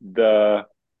 The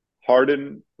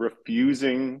Harden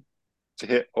refusing to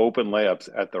hit open layups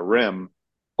at the rim,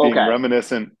 being Okay.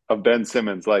 reminiscent of Ben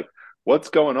Simmons. Like, what's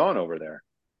going on over there?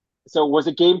 So was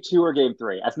it game 2 or game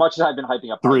 3? As much as I've been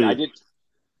hyping up Harden, I Three. did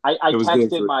I It was game texted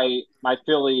 3. my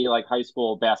Philly like high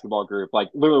school basketball group, like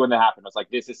literally when that happened, I was like,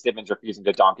 this is Simmons refusing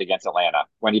to dunk against Atlanta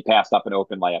when he passed up an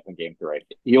open layup in game 3.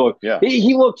 Yeah.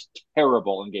 He looked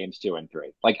terrible in games 2 and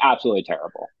 3. Like absolutely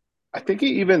terrible. I think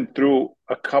he even threw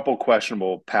a couple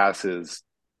questionable passes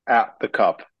at the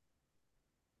cup.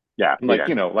 Yeah, he Like,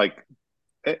 did. like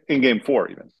in game 4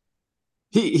 even.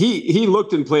 He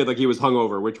looked and played like he was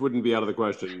hungover, which wouldn't be out of the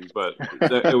question, but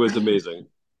it was amazing.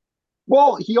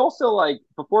 Well, he also like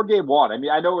before game 1. I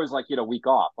mean, I know it was like week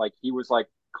off. Like he was like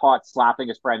caught slapping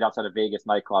his friend outside a Vegas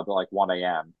nightclub at like 1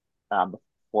 a.m.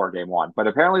 Before game 1. But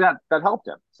apparently that helped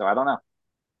him. So I don't know.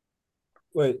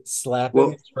 Wait, slapping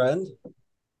Well, his friend?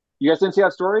 You guys didn't see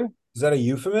that story? Is that a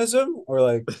euphemism or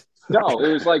like? No,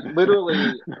 it was like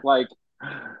literally like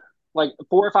 4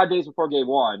 or 5 days before game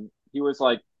 1. he was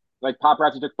like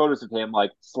paparazzi took photos of him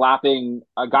like slapping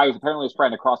a guy who's apparently his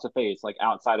friend across the face, like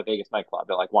outside a Vegas nightclub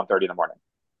at like 1:30 in the morning.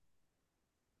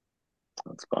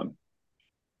 That's fun.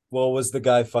 Well, was the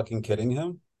guy fucking kidding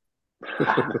him? They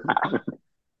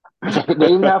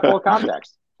didn't have full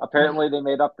context. Apparently, they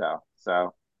made up though.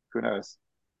 So who knows?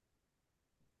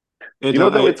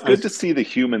 Though it's good to see the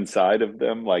human side of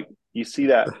them. Like you see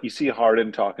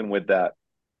Harden talking with that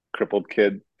crippled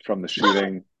kid from the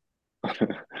shooting,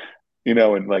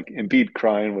 and like Embiid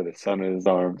crying with his son in his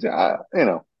arms. Yeah,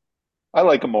 I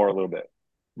like him more a little bit.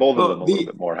 Both of them a little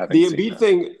bit more. Having the seen Embiid that.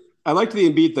 thing, I liked the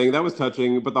Embiid thing. That was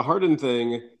touching, but the Harden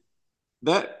thing,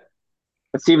 that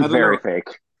It seems I don't very know. fake.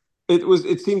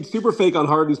 It seemed super fake on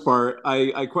Harden's part.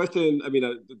 I question. I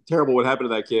mean, terrible what happened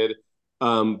to that kid.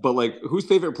 But like, whose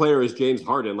favorite player is James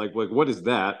Harden? Like what is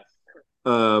that?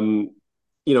 Good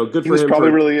He for was him probably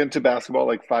for, really into basketball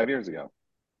like 5 years ago.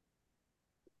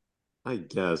 I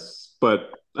guess. But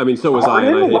I mean, so was I,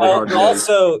 and I Harden hated led Harden then.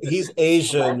 Also, he's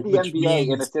Asian, led the which NBA in means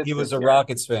he assists was this a year.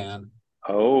 Rockets fan.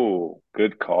 Oh,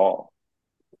 good call.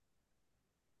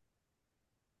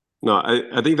 No,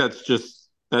 I think that's just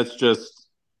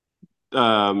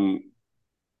um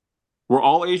were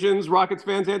all Asians Rockets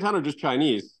fans, Anton, or just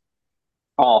Chinese?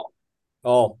 Oh,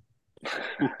 Oh,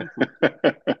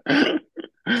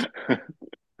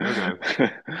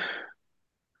 Okay.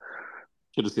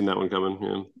 Should have seen that one coming.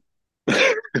 Yeah.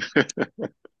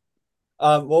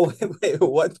 well, wait,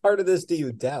 what part of this do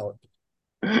you doubt?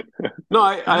 No,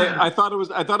 I thought it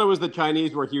was the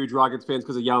Chinese were huge Rockets fans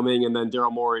because of Yao Ming, and then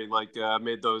Daryl Morey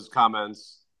made those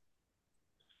comments.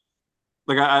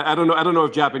 Like I don't know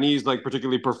if Japanese like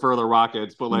particularly prefer the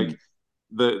Rockets, but like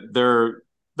they're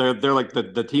like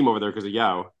the team over there because of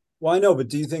Yao. Well, I know, but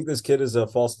do you think this kid is a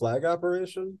false flag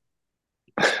operation?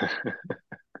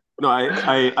 No,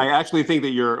 I actually think that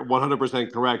you're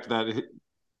 100% correct that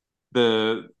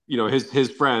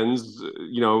his friends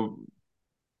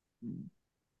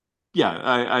yeah,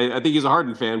 I think he's a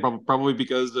Harden fan probably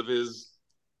because of his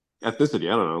ethnicity.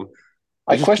 I don't know.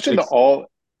 I It's just question the it's all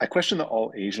I question the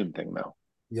all Asian thing though.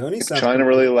 Yoni If sounds China pretty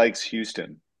really good. likes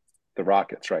Houston, the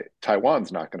Rockets, right?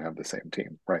 Taiwan's not going to have the same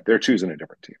team, right? They're choosing a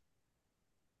different team.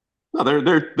 no,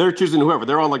 they're choosing whoever.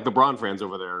 They're all like LeBron fans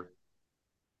over there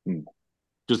Hmm.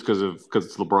 just because it's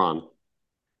LeBron.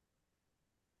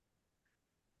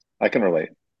 I can relate.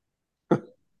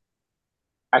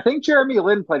 I think Jeremy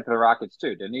Lin played for the Rockets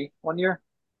too, didn't he? 1 year.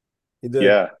 He did.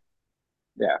 Yeah.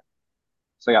 Yeah.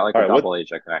 So I got like All a right. double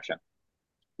Asia connection.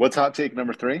 What's hot take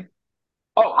number 3?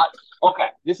 Oh, okay.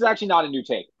 This is actually not a new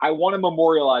take. I want to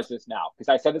memorialize this now because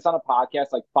I said this on a podcast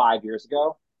like 5 years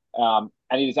ago, and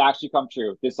it has actually come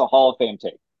true. This is a Hall of Fame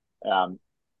take. Um,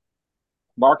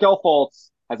 Markel Fultz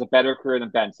has a better career than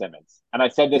Ben Simmons, and I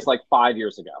said this like 5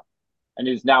 years ago, and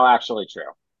it is now actually true.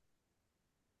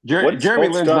 What has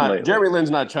Fultz done lately? Jeremy Lin's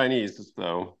not Chinese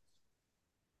though.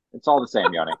 It's all the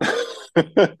same, Yoni.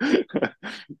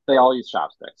 They all use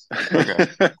chopsticks. Okay.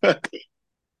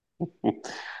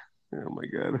 Oh my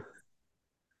god.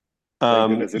 Thank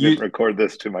goodness I didn't record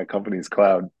this to my company's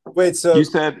cloud. Wait, so you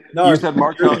said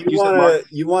Markel.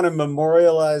 You want to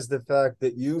memorialize the fact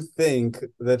that you think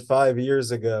that 5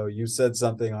 years ago you said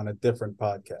something on a different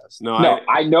podcast. No,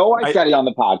 I know I said it on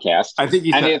the podcast. I think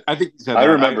you said. I think you said. I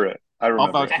that. remember it.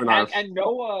 I'll vouch for Narf. And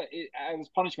Noah, as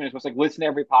punishment, is supposed to like listen to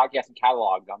every podcast and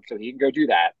catalog them, so he can go do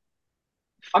that.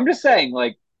 I'm just saying,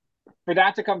 like, for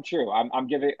that to come true, I'm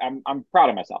proud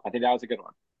of myself. I think that was a good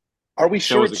one. Are we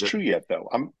sure it's true yet, though?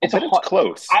 It's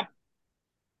close.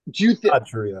 Do you think? Not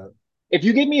true yet. If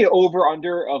you give me an over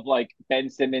under of like Ben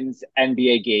Simmons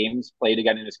NBA games played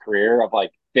again in his career of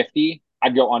like 50,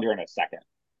 I'd go under in a second.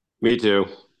 Me too.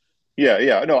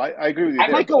 Yeah. No, I agree with you. I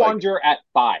might go under at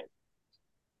 5.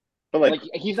 But like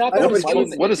he's not going to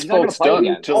play. What has Fultz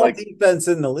done to like defense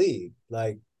in the league?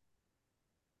 Like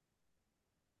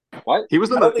what? He was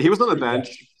on the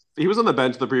bench. He was on the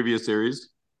bench the previous series.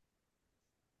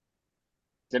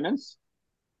 Simmons?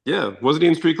 Yeah, wasn't he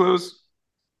in street clothes?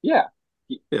 Yeah.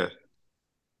 Yeah.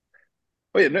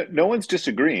 Oh yeah, no one's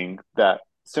disagreeing that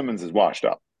Simmons is washed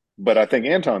up, but I think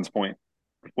Anton's point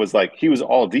was like he was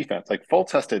all defense. Like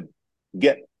Fultz has to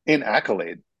get an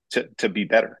accolade to be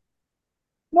better.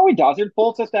 No, he doesn't.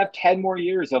 Fultz has to have 10 more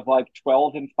years of like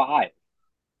 12 and 5.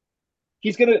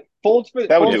 He's gonna Fultz for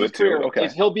that would do Fultz's it too. career Okay,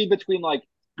 is he'll be the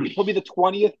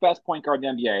 20th best point guard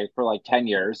in the NBA for like 10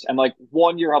 years, and like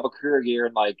 1 year of a career year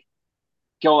and like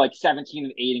go like 17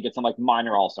 and 8 and get some like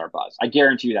minor all-star buzz. I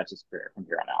guarantee you that's his career from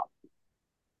here on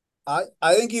out.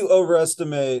 I think you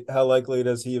overestimate how likely it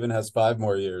is he even has 5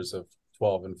 more years of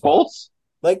 12 and 5. Fultz?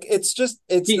 Like it's not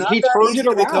he that turned easy it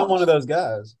to become around. one of those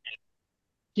guys.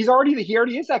 he already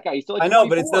is that guy. He's still like I know,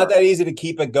 but it's not 24. that easy to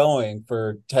keep it going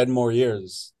for 10 more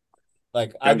years.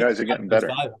 Like I Young think guys are getting it's better.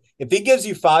 5. If he gives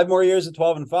you 5 more years at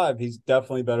 12-5, he's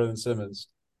definitely better than Simmons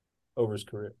over his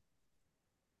career.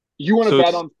 You want to So bet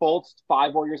it's on Fultz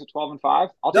 5 more years at 12-5?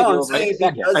 I'll take No, it I'm over in saying a if he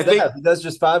second. does I that, think if he does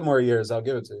just 5 more years, I'll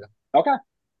give it to you. Okay.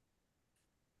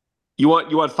 you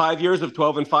want 5 years of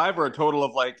 12-5 or a total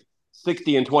of like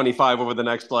 60-25 over the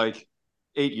next like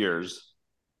 8 years.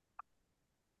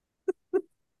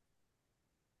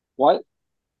 What?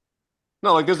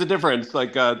 No, like there's a difference.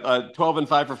 Like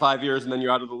 12-5 for 5 years and then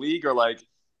you're out of the league, or like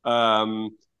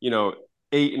um, you know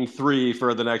 8-3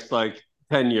 for the next like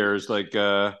 10 years. Like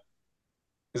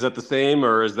is that the same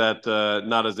or is that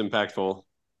not as impactful?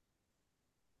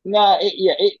 Nah,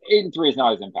 yeah, 8-3 is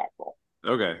not as impactful.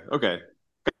 Okay,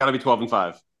 gotta be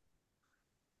 12-5.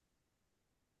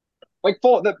 Like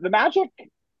full the Magic,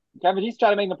 Kevin, he's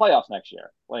trying to make the playoffs next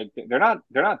year. Like they're not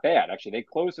bad actually. They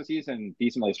closed the season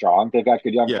decently strong. They've got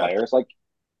good young Yeah, players. Like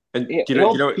and he'll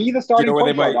be the you know starting where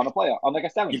they point guard might on a play on like a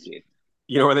seven you, seed.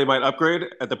 you know where they might upgrade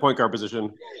at the point guard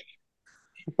position.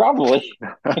 Probably.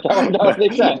 That would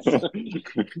make sense.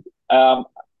 Um,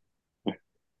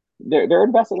 they're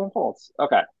invested in Fultz.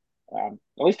 Okay. At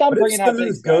least Tom What if Green had Simmons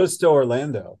things, guys. goes to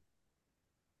Orlando?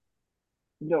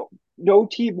 No, no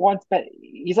team wants that.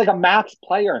 He's like a max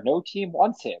player. No team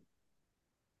wants him.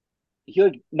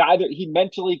 He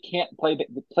mentally can't play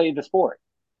the sport.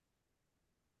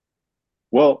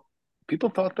 Well, people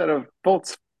thought that of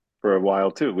Fultz for a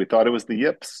while too. We thought it was the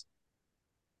yips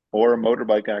or a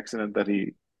motorbike accident that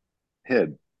he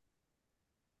hid.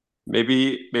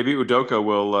 Maybe Udoka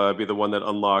will be the one that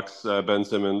unlocks Ben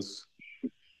Simmons.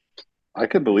 I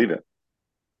could believe it.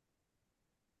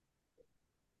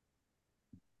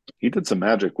 He did some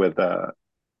magic with the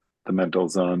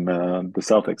mentals on the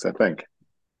Celtics, I think.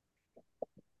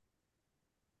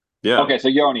 Yeah. Okay, so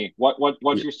Yoni, what's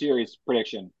Yeah. your series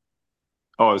prediction?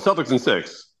 Oh, the Celtics in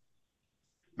 6.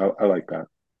 I like that.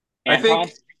 I Anton?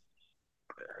 think.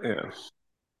 Yeah.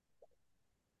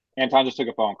 Anton just took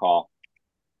a phone call.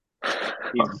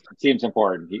 Seems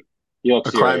important. He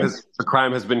looks serious. A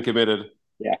crime has been committed.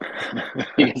 Yeah.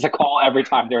 He gets a call every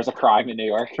time there's a crime in New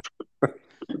York.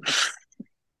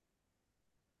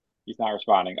 He's not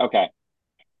responding. Okay.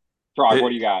 Frog, what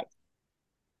do you got?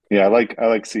 Yeah, I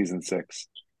like season 6.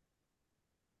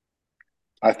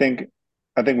 I think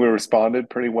we responded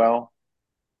pretty well.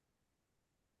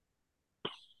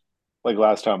 Like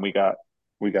last time we got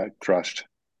crushed.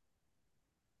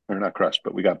 Or not crushed,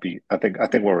 but we got beat. I think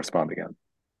we'll respond again.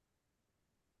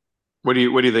 What do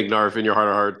you think, Narf, in your heart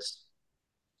of hearts?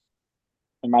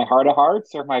 In my heart of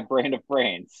hearts or my brain of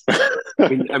brains?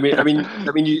 You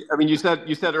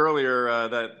said earlier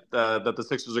that the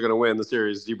Sixers are going to win the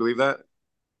series. Do you believe that?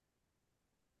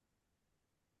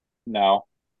 No.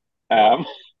 Yeah.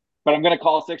 But I'm going to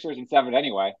call Sixers in 7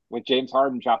 anyway, with James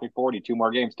Harden dropping 42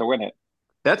 more games to win it.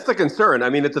 That's the concern. I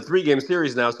mean, it's a 3-game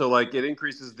series now, so like it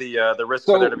increases the risk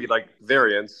for there to So, be like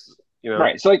variance. You know.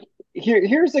 right. So, like,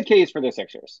 here's the case for the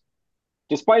Sixers.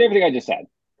 Despite everything I just said,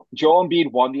 Joel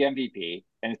Embiid won the MVP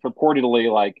and is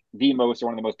purportedly like the most or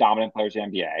one of the most dominant players in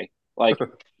the NBA. Like,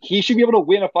 he should be able to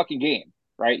win a fucking game,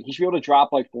 right? He should be able to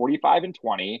drop like 45 and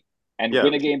 20 and Yeah,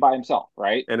 win a game by himself,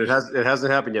 right? and it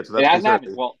hasn't happened yet, so It that's hasn't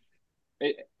happened. concerning. Well,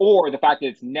 or the fact that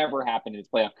it's never happened in his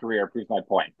playoff career proves my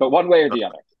point. But one way or the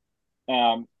other.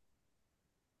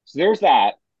 So there's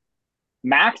that.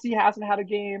 Maxi hasn't had a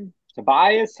game.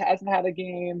 Tobias hasn't had a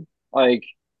game. Like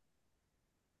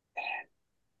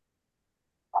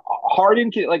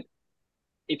Harden can like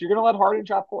if you're gonna let Harden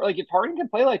drop 4, like if Harden can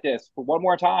play like this for one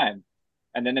more time,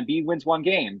 and then Embiid wins one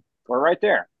game, we're right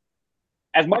there.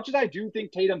 As much as I do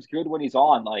think Tatum's good when he's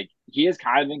on, like he is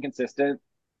kind of inconsistent.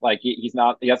 Like he's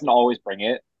not. He doesn't always bring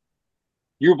it.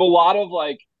 You have a lot of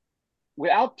like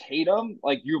without Tatum,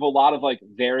 like you have a lot of like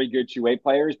very good 2-way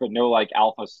players, but no like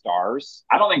alpha stars.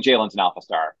 I don't think Jalen's an alpha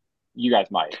star. You guys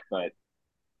might, but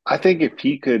I think if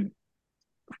he could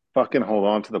fucking hold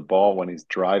on to the ball when he's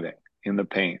driving in the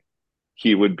paint,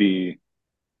 he would be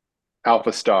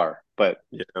alpha star. But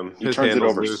Yeah, he his turns it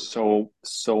handles over loose.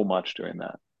 so much doing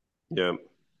that. Yeah,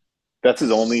 That's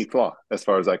his only flaw, as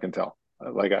far as I can tell.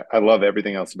 Like I love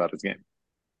everything else about his game.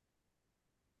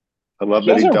 I love he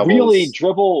that he doesn't really doubles.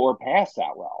 dribble or pass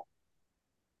that well.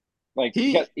 Like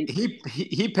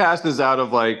he passes out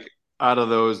of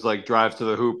those like drives to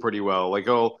the hoop pretty well. Like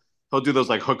he'll do those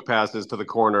like hook passes to the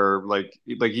corner. Like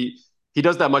he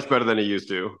does that much better than he used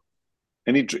to.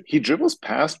 And he dribbles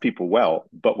past people well,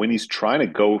 but when he's trying to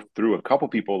go through a couple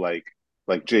people like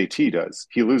JT does,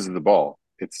 he loses the ball.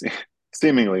 It's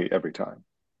seemingly every time.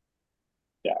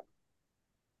 yeah.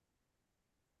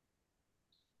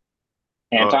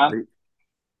 Anton?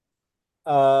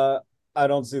 Uh, I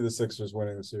don't see the Sixers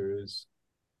winning the series,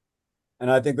 and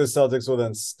I think the Celtics will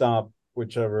then stomp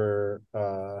whoever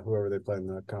they play in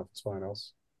the conference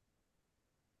finals.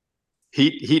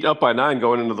 Heat up by 9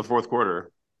 going into the fourth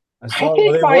quarter. I I saw well,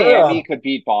 think they were Miami could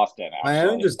beat Boston,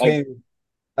 Miami actually. just came.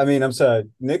 I mean, I'm sorry,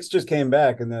 Knicks just came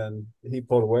back and then he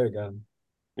pulled away again.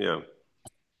 Yeah.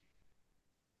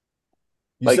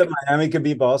 You Like, said Miami could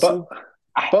beat Boston?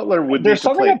 but Butler would There's need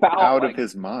to something play about out like, of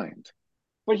his mind.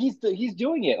 but he's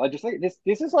doing it. Like just like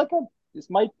this is like a this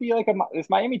might be like this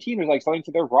Miami team is like something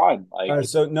to their run. Like All right,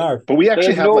 so Narf, But we they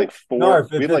actually have have like no four.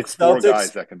 Narf, We if have like it's four Celtics,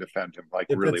 guys that can defend him like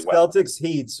if really it's well. Celtics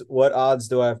Heats, what odds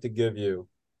do I have to give you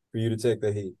for you to take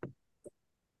the Heat?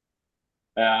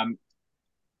 um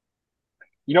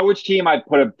you know which team I'd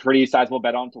put a pretty sizable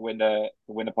bet on to win the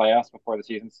playoffs before the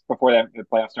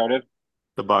playoffs started?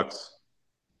 The Bucks.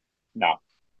 No.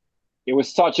 It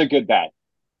was such a good bet.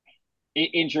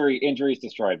 Injuries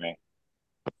destroyed me.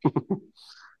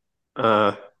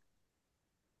 Uh,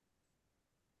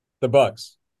 The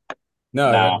Bucks. No,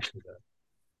 I No. don't see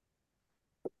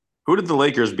that. who did the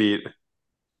Lakers beat?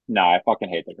 No, I fucking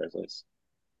hate the Grizzlies.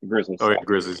 The Grizzlies Oh, yeah, suck.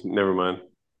 Grizzlies. Never mind.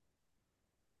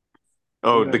 Who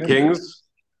Oh, did the I think? Kings?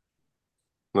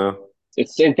 No.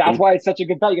 That's why it's such a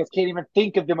good bet. You guys can't even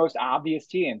think of the most obvious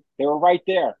team. They were right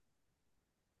there.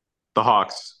 The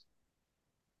Hawks.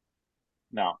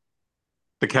 No,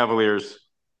 The Cavaliers.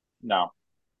 no.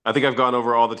 I think I've gone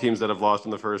over all the teams that have lost in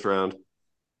the first round.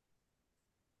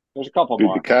 There's a couple Dude,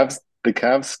 the more.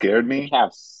 Cavs scared The me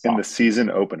Cavs in suck. the season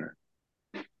opener.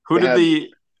 Who They did had the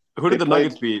they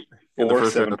Nuggets played beat in the four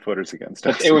first round? 7-footers against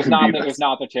But us and beat it was us.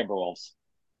 not the Timberwolves.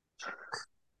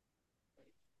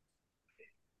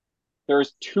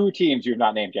 There's two teams you've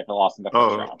not named yet that lost in the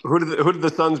first Oh, round. who did the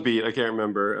Suns beat? I can't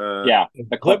remember. Yeah,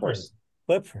 the Clippers.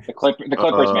 Clippers. The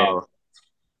Clippers, man. Oh,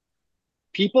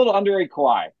 People underrate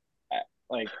Kawhi.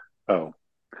 Like Oh,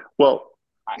 well,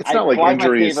 it's not like Kawhi's my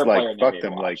injuries favorite like player in the fucked NBA to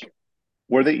them. watch. Like,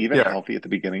 were they even yeah. healthy at the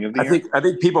beginning of the year? I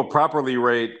think people properly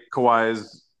rate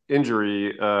Kawhi's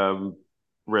injury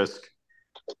risk.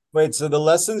 Wait, so the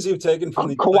lessons you've taken from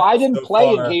the Kawhi playoffs didn't so play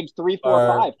in far games 3, 4,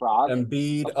 are 5, Frog.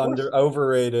 Embiid Of course.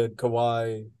 overrated,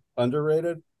 Kawhi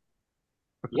underrated?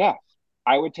 Yeah.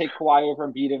 I would take Kawhi over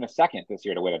Embiid in a second this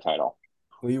year to win a title.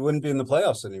 Well, you wouldn't be in the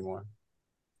playoffs anymore.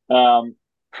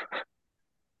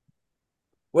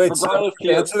 Wait, so Regardless, to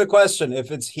your, answer the question. If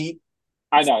it's Heat,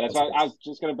 I know that's why I was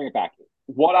just going to bring it back.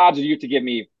 What odds do you have to give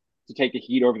me to take the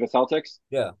Heat over the Celtics?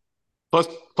 yeah. Plus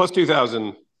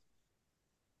 2,000.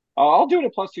 Oh, I'll do it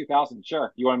at plus 2,000.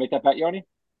 Sure. You want to make that bet, Yoni?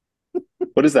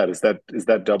 What is that? Is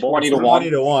that double? 20 to 20 1.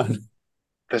 to 1.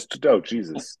 That's oh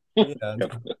Jesus. Yeah. Yeah,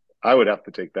 I would have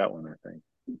to take that one. I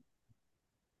think.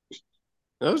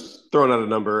 I was throwing out a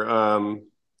number.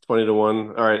 20 to 1.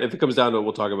 All right. If it comes down to it,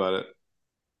 we'll talk about it.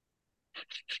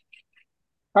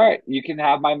 All right. You can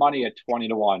have my money at 20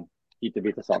 to 1. Heat to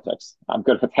beat the Celtics. I'm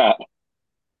good with that.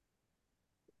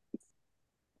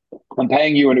 I'm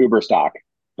paying you an Uber stock,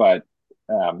 but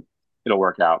it'll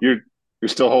work out. You're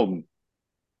still holding.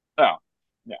 Oh,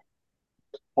 yeah.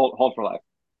 Hold for life.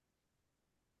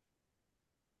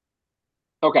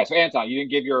 Okay, so Anton, you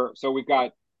didn't give your. So we've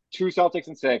got 2 Celtics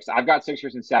and 6. I've got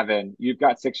Sixers and 7. You've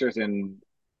got Sixers and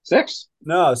 6.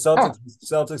 No, Oh,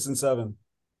 Celtics in 7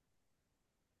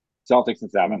 Celtics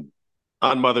and 7.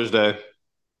 On Mother's Day.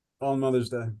 on Mother's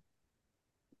Day.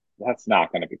 That's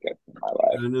not going to be good for my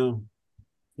life. I know.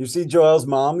 You see Joel's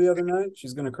mom the other night?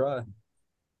 She's gonna cry.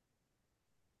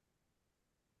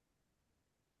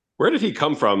 Where did he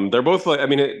come from? They're both like, I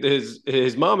mean,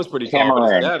 his mom is pretty tall, but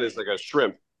his Cameroon. dad is like a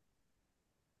shrimp.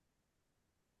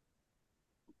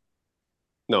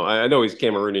 No, I know he's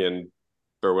Cameroonian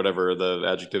or whatever the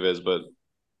adjective is, but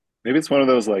Maybe it's one of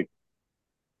those like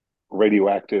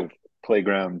radioactive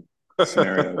playground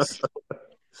scenarios.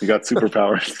 You got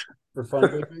superpowers. For fun,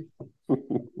 baby.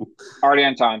 All right,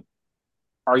 Anton,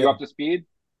 are you Yeah. up to speed?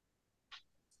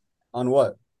 On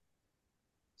what?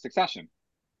 Succession.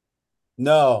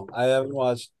 No, I haven't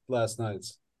watched last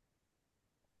night's.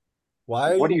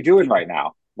 Why What are you doing right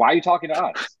now? Why are you talking to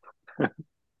us?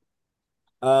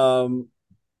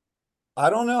 I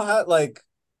don't know how, like,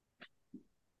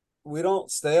 we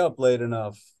don't stay up late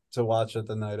enough to watch it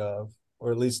the night of,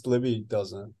 or at least Libby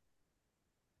doesn't.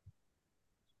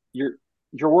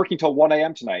 You're working till 1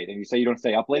 a.m. tonight, and you say you don't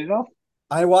stay up late enough?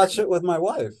 I watch it with my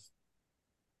wife.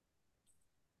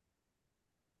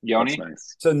 Yoni? That's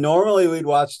nice. So normally we'd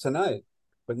watch tonight,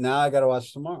 but now I got to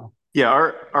watch tomorrow. yeah,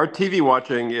 our TV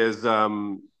watching is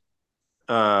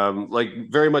like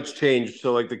very much changed.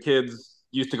 So like the kids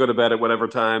used to go to bed at whatever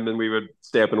time, and we would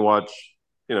stay up and watch,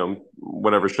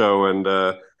 whatever show.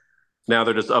 And now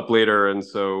they're just up later, and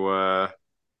so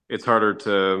it's harder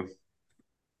to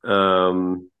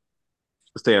um,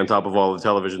 stay on top of all the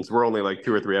televisions. We're only like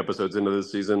 2 or 3 episodes into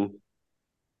this season.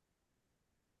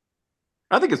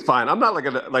 I think it's fine. I'm not like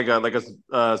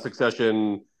a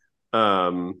Succession,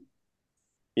 um,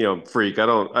 freak.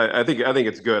 I think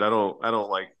it's good. I don't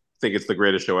like think it's the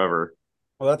greatest show ever.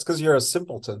 Well, that's because you're a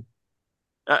simpleton.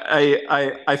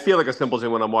 I feel like a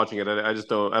simpleton when I'm watching it. I just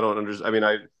don't. I don't understand. I mean,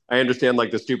 I understand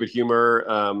like the stupid humor,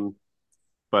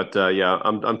 but yeah,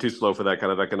 I'm too slow for that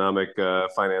kind of economic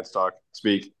finance talk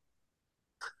speak.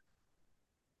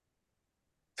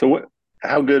 So what?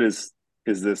 How good is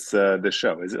this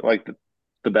show? Is it like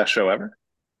the best show ever?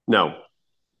 No,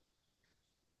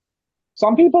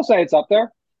 Some people say it's up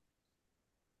there.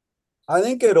 I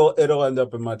think it'll end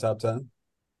up in my top 10.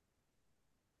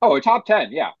 Oh, a top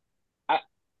 10, yeah. I,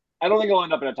 I don't think it'll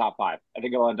end up in a top five. I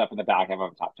think it'll end up in the back half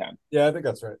of a top 10. Yeah, I think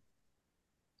that's right.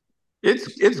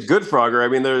 it's good, Frogger. I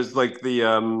mean, there's like the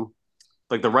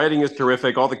writing is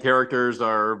terrific. All the characters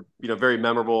are very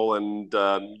memorable and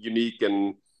unique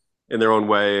and in their own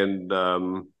way,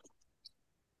 and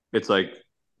it's like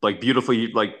beautifully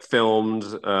like filmed.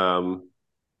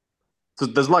 So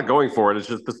there's a lot going for it. It's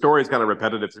just the story is kind of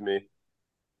repetitive to me.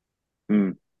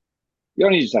 Hmm. You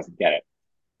don't just have to get it.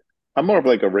 I'm more of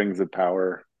like a Rings of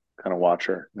Power kind of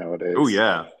watcher Oh nowadays.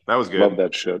 yeah, that was Love good.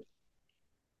 that shit.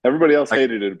 Everybody else I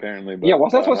hated it apparently, Yeah, but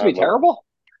was that supposed to I be love terrible?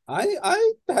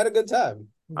 I had a good time.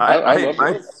 I I I, loved it.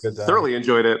 I Good time. thoroughly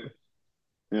enjoyed it.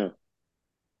 Yeah.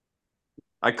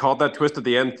 I called that twist at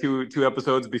the end two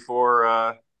episodes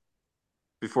before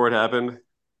it happened.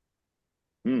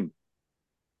 Hmm.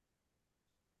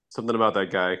 Something about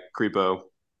that guy, Creepo.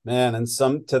 Man, and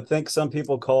some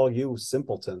people call you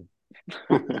simpleton.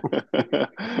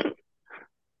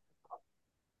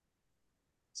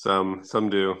 Some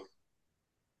do.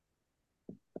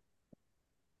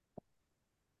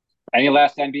 Any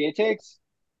last NBA takes?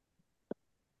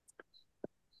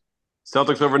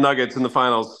 Celtics over Nuggets in the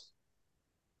finals.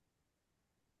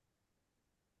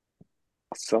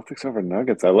 Celtics over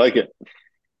Nuggets. I like it.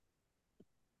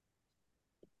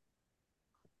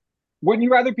 Wouldn't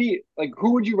you rather be like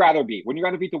who would you rather be? Wouldn't you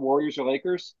rather beat the Warriors or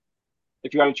Lakers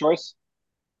if you had a choice?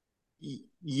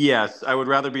 Yes, I would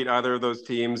rather beat either of those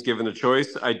teams given the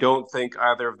choice. I don't think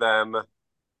either of them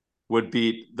would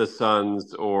beat the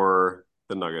Suns or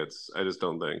the Nuggets. I just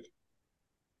don't think.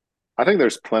 I think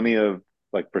there's plenty of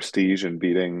like prestige in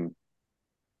beating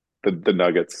the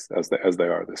Nuggets as they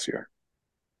are this year.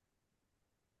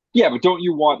 Yeah, but don't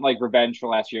you want like revenge for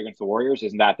last year against the Warriors?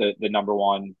 Isn't that the number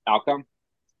one outcome?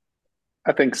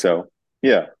 I think so.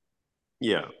 Yeah.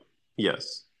 Yeah.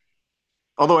 Yes.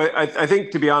 Although I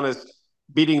think, to be honest,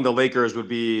 beating the Lakers would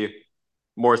be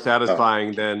more Oh,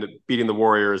 satisfying than beating the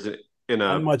Warriors in And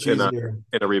a much in a easier.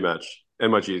 in a rematch,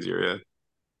 and much easier. Yeah.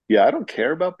 yeah. I don't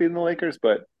care about beating the Lakers,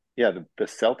 but yeah, the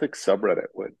Celtics subreddit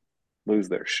would lose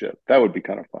their shit. That would be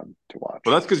kind of fun to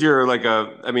Well, watch. that's because you're like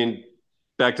I mean,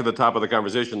 back to the top of the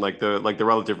conversation, like the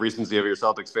relative recency of your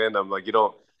Celtics fandom. Like you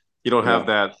don't have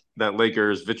Yeah. that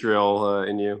Lakers vitriol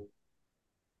in you.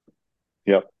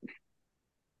 Yep.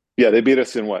 Yeah. They beat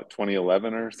us in what,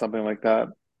 2011 or something like that.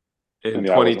 In And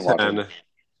yeah, I wasn't watching. 2010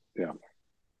 Yeah.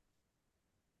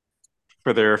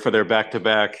 for their back to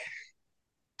back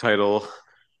title.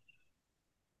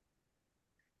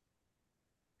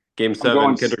 Game I'm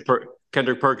going. seven,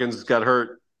 Kendrick Perkins got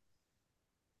hurt.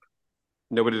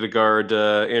 Nobody to guard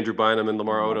Andrew Bynum and Oh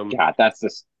Lamar my Odom. God, that's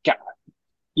this. God,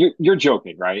 you're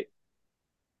joking, right?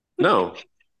 No,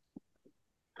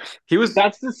 he was.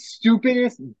 That's the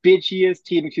stupidest, bitchiest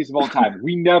team excuse of all time.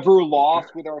 We never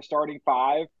lost with our starting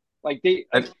five.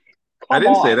 I, I Come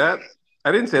didn't say on. that.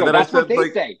 I didn't say No, that. I that's what said they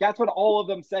like, say. That's what all of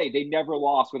them say. They never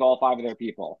lost with all five of their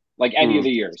people, like any of hmm.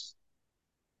 the years.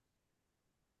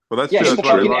 Well, that's Yeah, true. it's That's the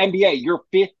why they fucking lost. NBA. Your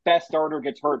fifth best starter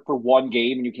gets hurt for one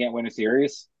game and you can't win a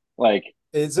series. Like,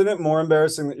 Isn't it more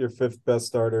embarrassing that your fifth best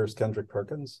starter is Kendrick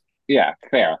Perkins? yeah,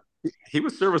 fair. He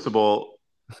was serviceable.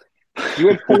 You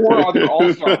had four other All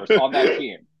Stars on that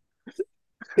team.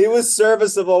 He was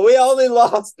serviceable. We only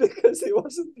lost because he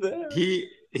wasn't there. He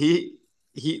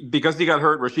because he got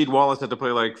hurt. Rasheed Wallace had to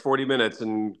play like 40 minutes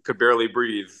and could barely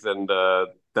breathe, and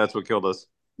that's what killed us.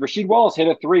 Rasheed Wallace hit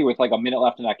a three with like a minute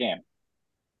left in that game.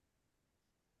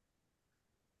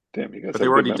 Damn, you guys But they have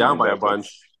were good already down memory by a about bunch.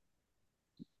 this.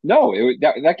 No,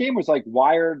 that game was like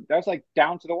wired. That was like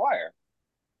down to the wire.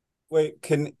 Wait,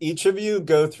 can each of you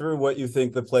go through what you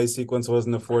think the play sequence was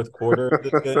in the fourth quarter of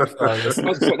this game for our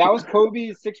listeners? That was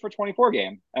Kobe's 6 for 24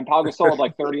 game, and Paul Gasol had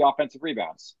like 30 offensive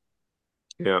rebounds.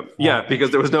 Yeah, because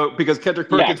Kendrick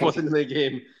Yeah, Perkins because wasn't in the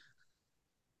game.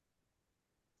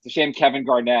 it's a shame Kevin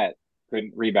Garnett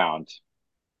couldn't rebound.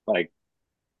 Like,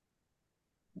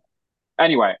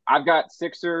 anyway, I've got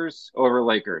Sixers over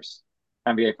Lakers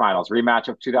NBA Finals rematch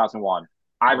of 2001.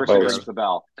 Iverson Oh, rings the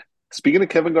bell. speaking of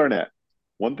Kevin Garnett,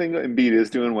 one thing that Embiid is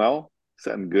doing well,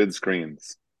 setting good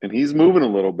screens, and he's moving a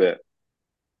little bit,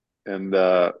 and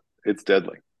it's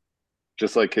deadly,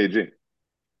 just like KG.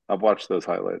 I've watched those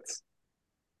highlights.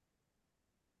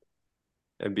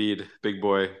 Embiid, big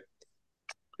boy.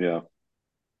 Yeah,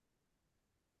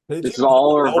 This is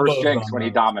all a reverse elbows jinx on when he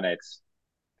those. dominates.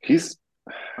 he's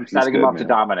I'm he's setting him good, up to man.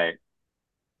 dominate.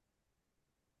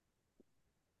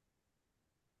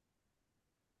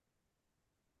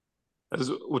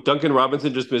 Duncan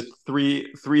Robinson just missed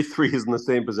three threes in the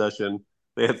same possession.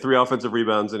 They had 3 offensive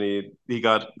rebounds, and he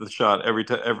got the shot every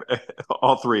time,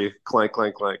 all 3. Clank,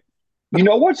 clank, clank. You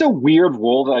know what's a weird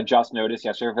rule that I just noticed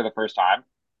yesterday for the first time?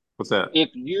 What's that? If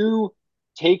you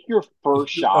take your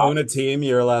first If you shot, own a team,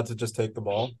 you're allowed to just take the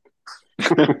ball.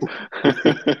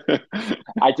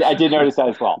 I did notice that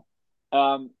as well.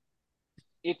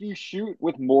 If you shoot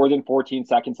with more than 14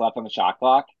 seconds left on the shot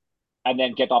clock and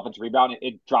then get the offensive rebound,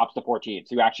 it drops to 14.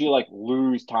 So you actually like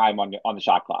lose time on the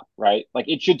shot clock, right? Like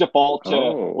it should default to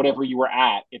Oh, whatever you were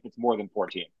at if it's more than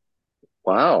 14.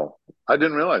 wow! I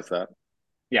didn't realize that.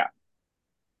 Yeah.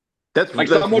 That's Like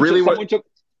really what.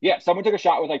 someone took a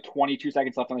shot with like 22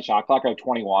 seconds left on the shot clock or like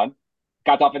 21,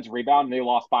 got the offensive rebound, and they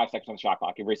lost 5 seconds on the shot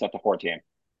clock. It reset to 14.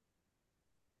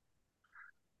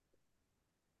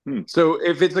 So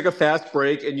if it's like a fast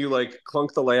break and you like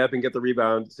clunk the layup and get the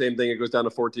rebound, same thing. It goes down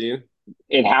to 14.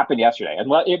 It happened yesterday.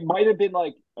 And it might have been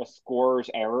like a scorer's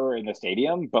error in the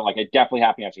stadium, but like it definitely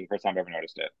happened yesterday. The first time I ever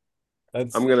noticed it.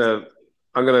 That's I'm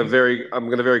gonna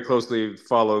very closely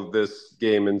follow this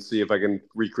game and see if I can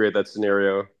recreate that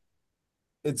scenario.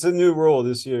 it's a new rule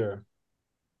this year.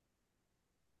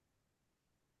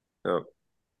 Oh.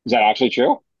 Is that actually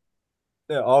true?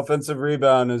 Yeah, offensive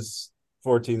rebound is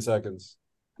 14 seconds.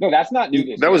 No, that's not new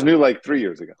this That was year. new like 3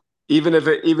 years ago. Even if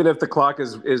the clock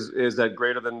is at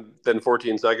greater than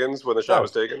 14 seconds when the shot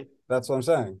was taken. That's what I'm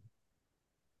saying.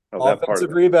 Oh, that part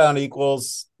Offensive of it. rebound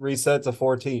equals reset to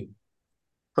 14.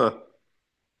 Huh.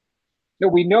 No,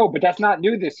 we know, but that's not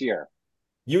new this year.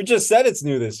 You just said it's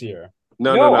new this year.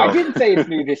 No, no, No, I no. didn't say it's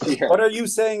new this year. What are you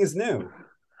saying is new?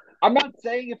 I'm not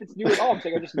saying if it's new at all. I'm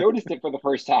saying I just noticed it for the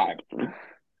first time.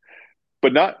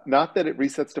 But not that it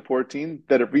resets to 14,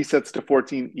 that it resets to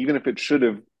 14 even if it should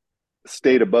have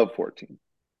stayed above 14.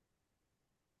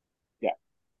 Yeah.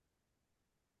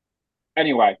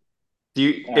 Anyway. Do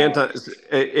you, Anton,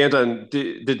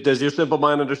 does your simple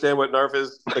mind understand what NARF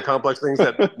is, the complex things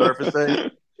that NARF is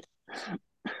saying?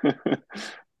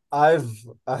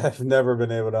 I've never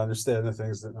been able to understand the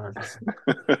things that Narf is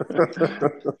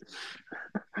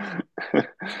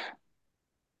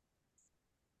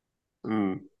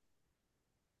Mm.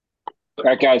 All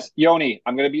right, guys. Yoni,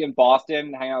 I'm going to be in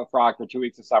Boston hanging out with Frog for 2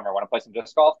 weeks of summer. Want to play some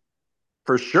disc golf?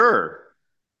 For sure.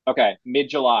 Okay,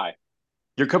 mid-July.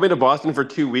 You're coming to Boston for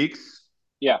 2 weeks?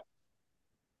 Yeah.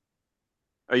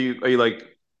 Are you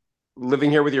like living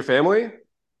here with your family?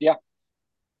 Yeah.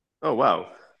 Oh wow.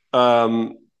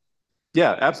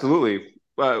 Yeah, absolutely.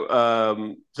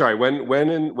 Sorry, when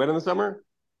in the summer?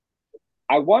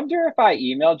 I wonder if I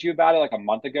emailed you about it like a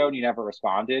month ago and you never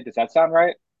responded. Does that sound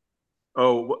right?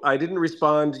 Oh, I didn't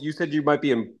respond. You said you might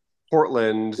be in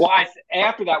Portland. Well,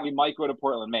 after that, we might go to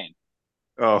Portland, Maine.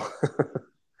 Oh.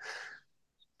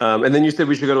 And then you said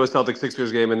we should go to a Celtic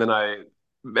Sixers game,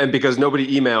 and because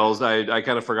nobody emails, I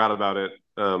kind of forgot about it.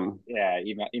 Yeah,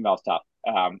 email's tough.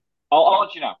 I'll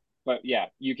let you know. But yeah,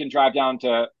 you can drive down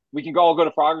to. We can all go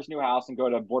to Frogger's new house and go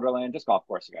to Borderland disc golf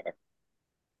course together.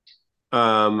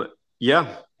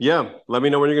 Yeah, yeah. Let me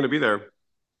know when you're going to be there.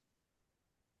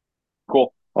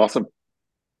 Cool. Awesome.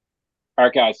 All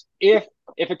right, guys. If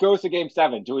it goes to Game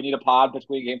 7, do we need a pod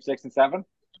between Game 6 and 7?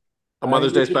 A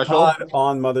Mother's Day special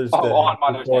on Mother's Day. On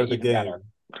Mother's Day, the even game. better.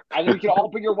 And then we can all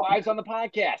put your wives on the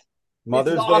podcast.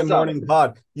 Mother's Day awesome. morning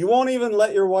pod. You won't even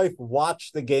let your wife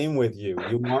watch the game with you.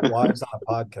 You want wives on a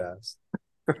podcast.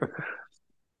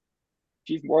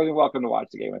 She's more than welcome to watch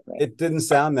the game with me. It didn't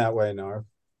sound that way, Narv.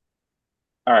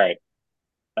 All right.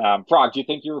 Frog, do you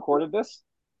think you recorded this?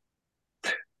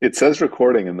 It says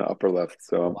recording in the upper left,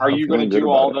 so are you going to do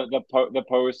all the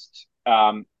post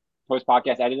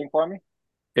podcast editing for me?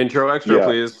 intro extra,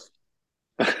 please.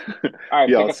 All right,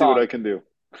 yeah, I'll see what I can do.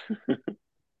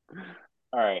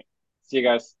 All right. See you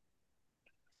guys.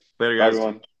 Later, guys. Bye,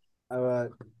 everyone. All right.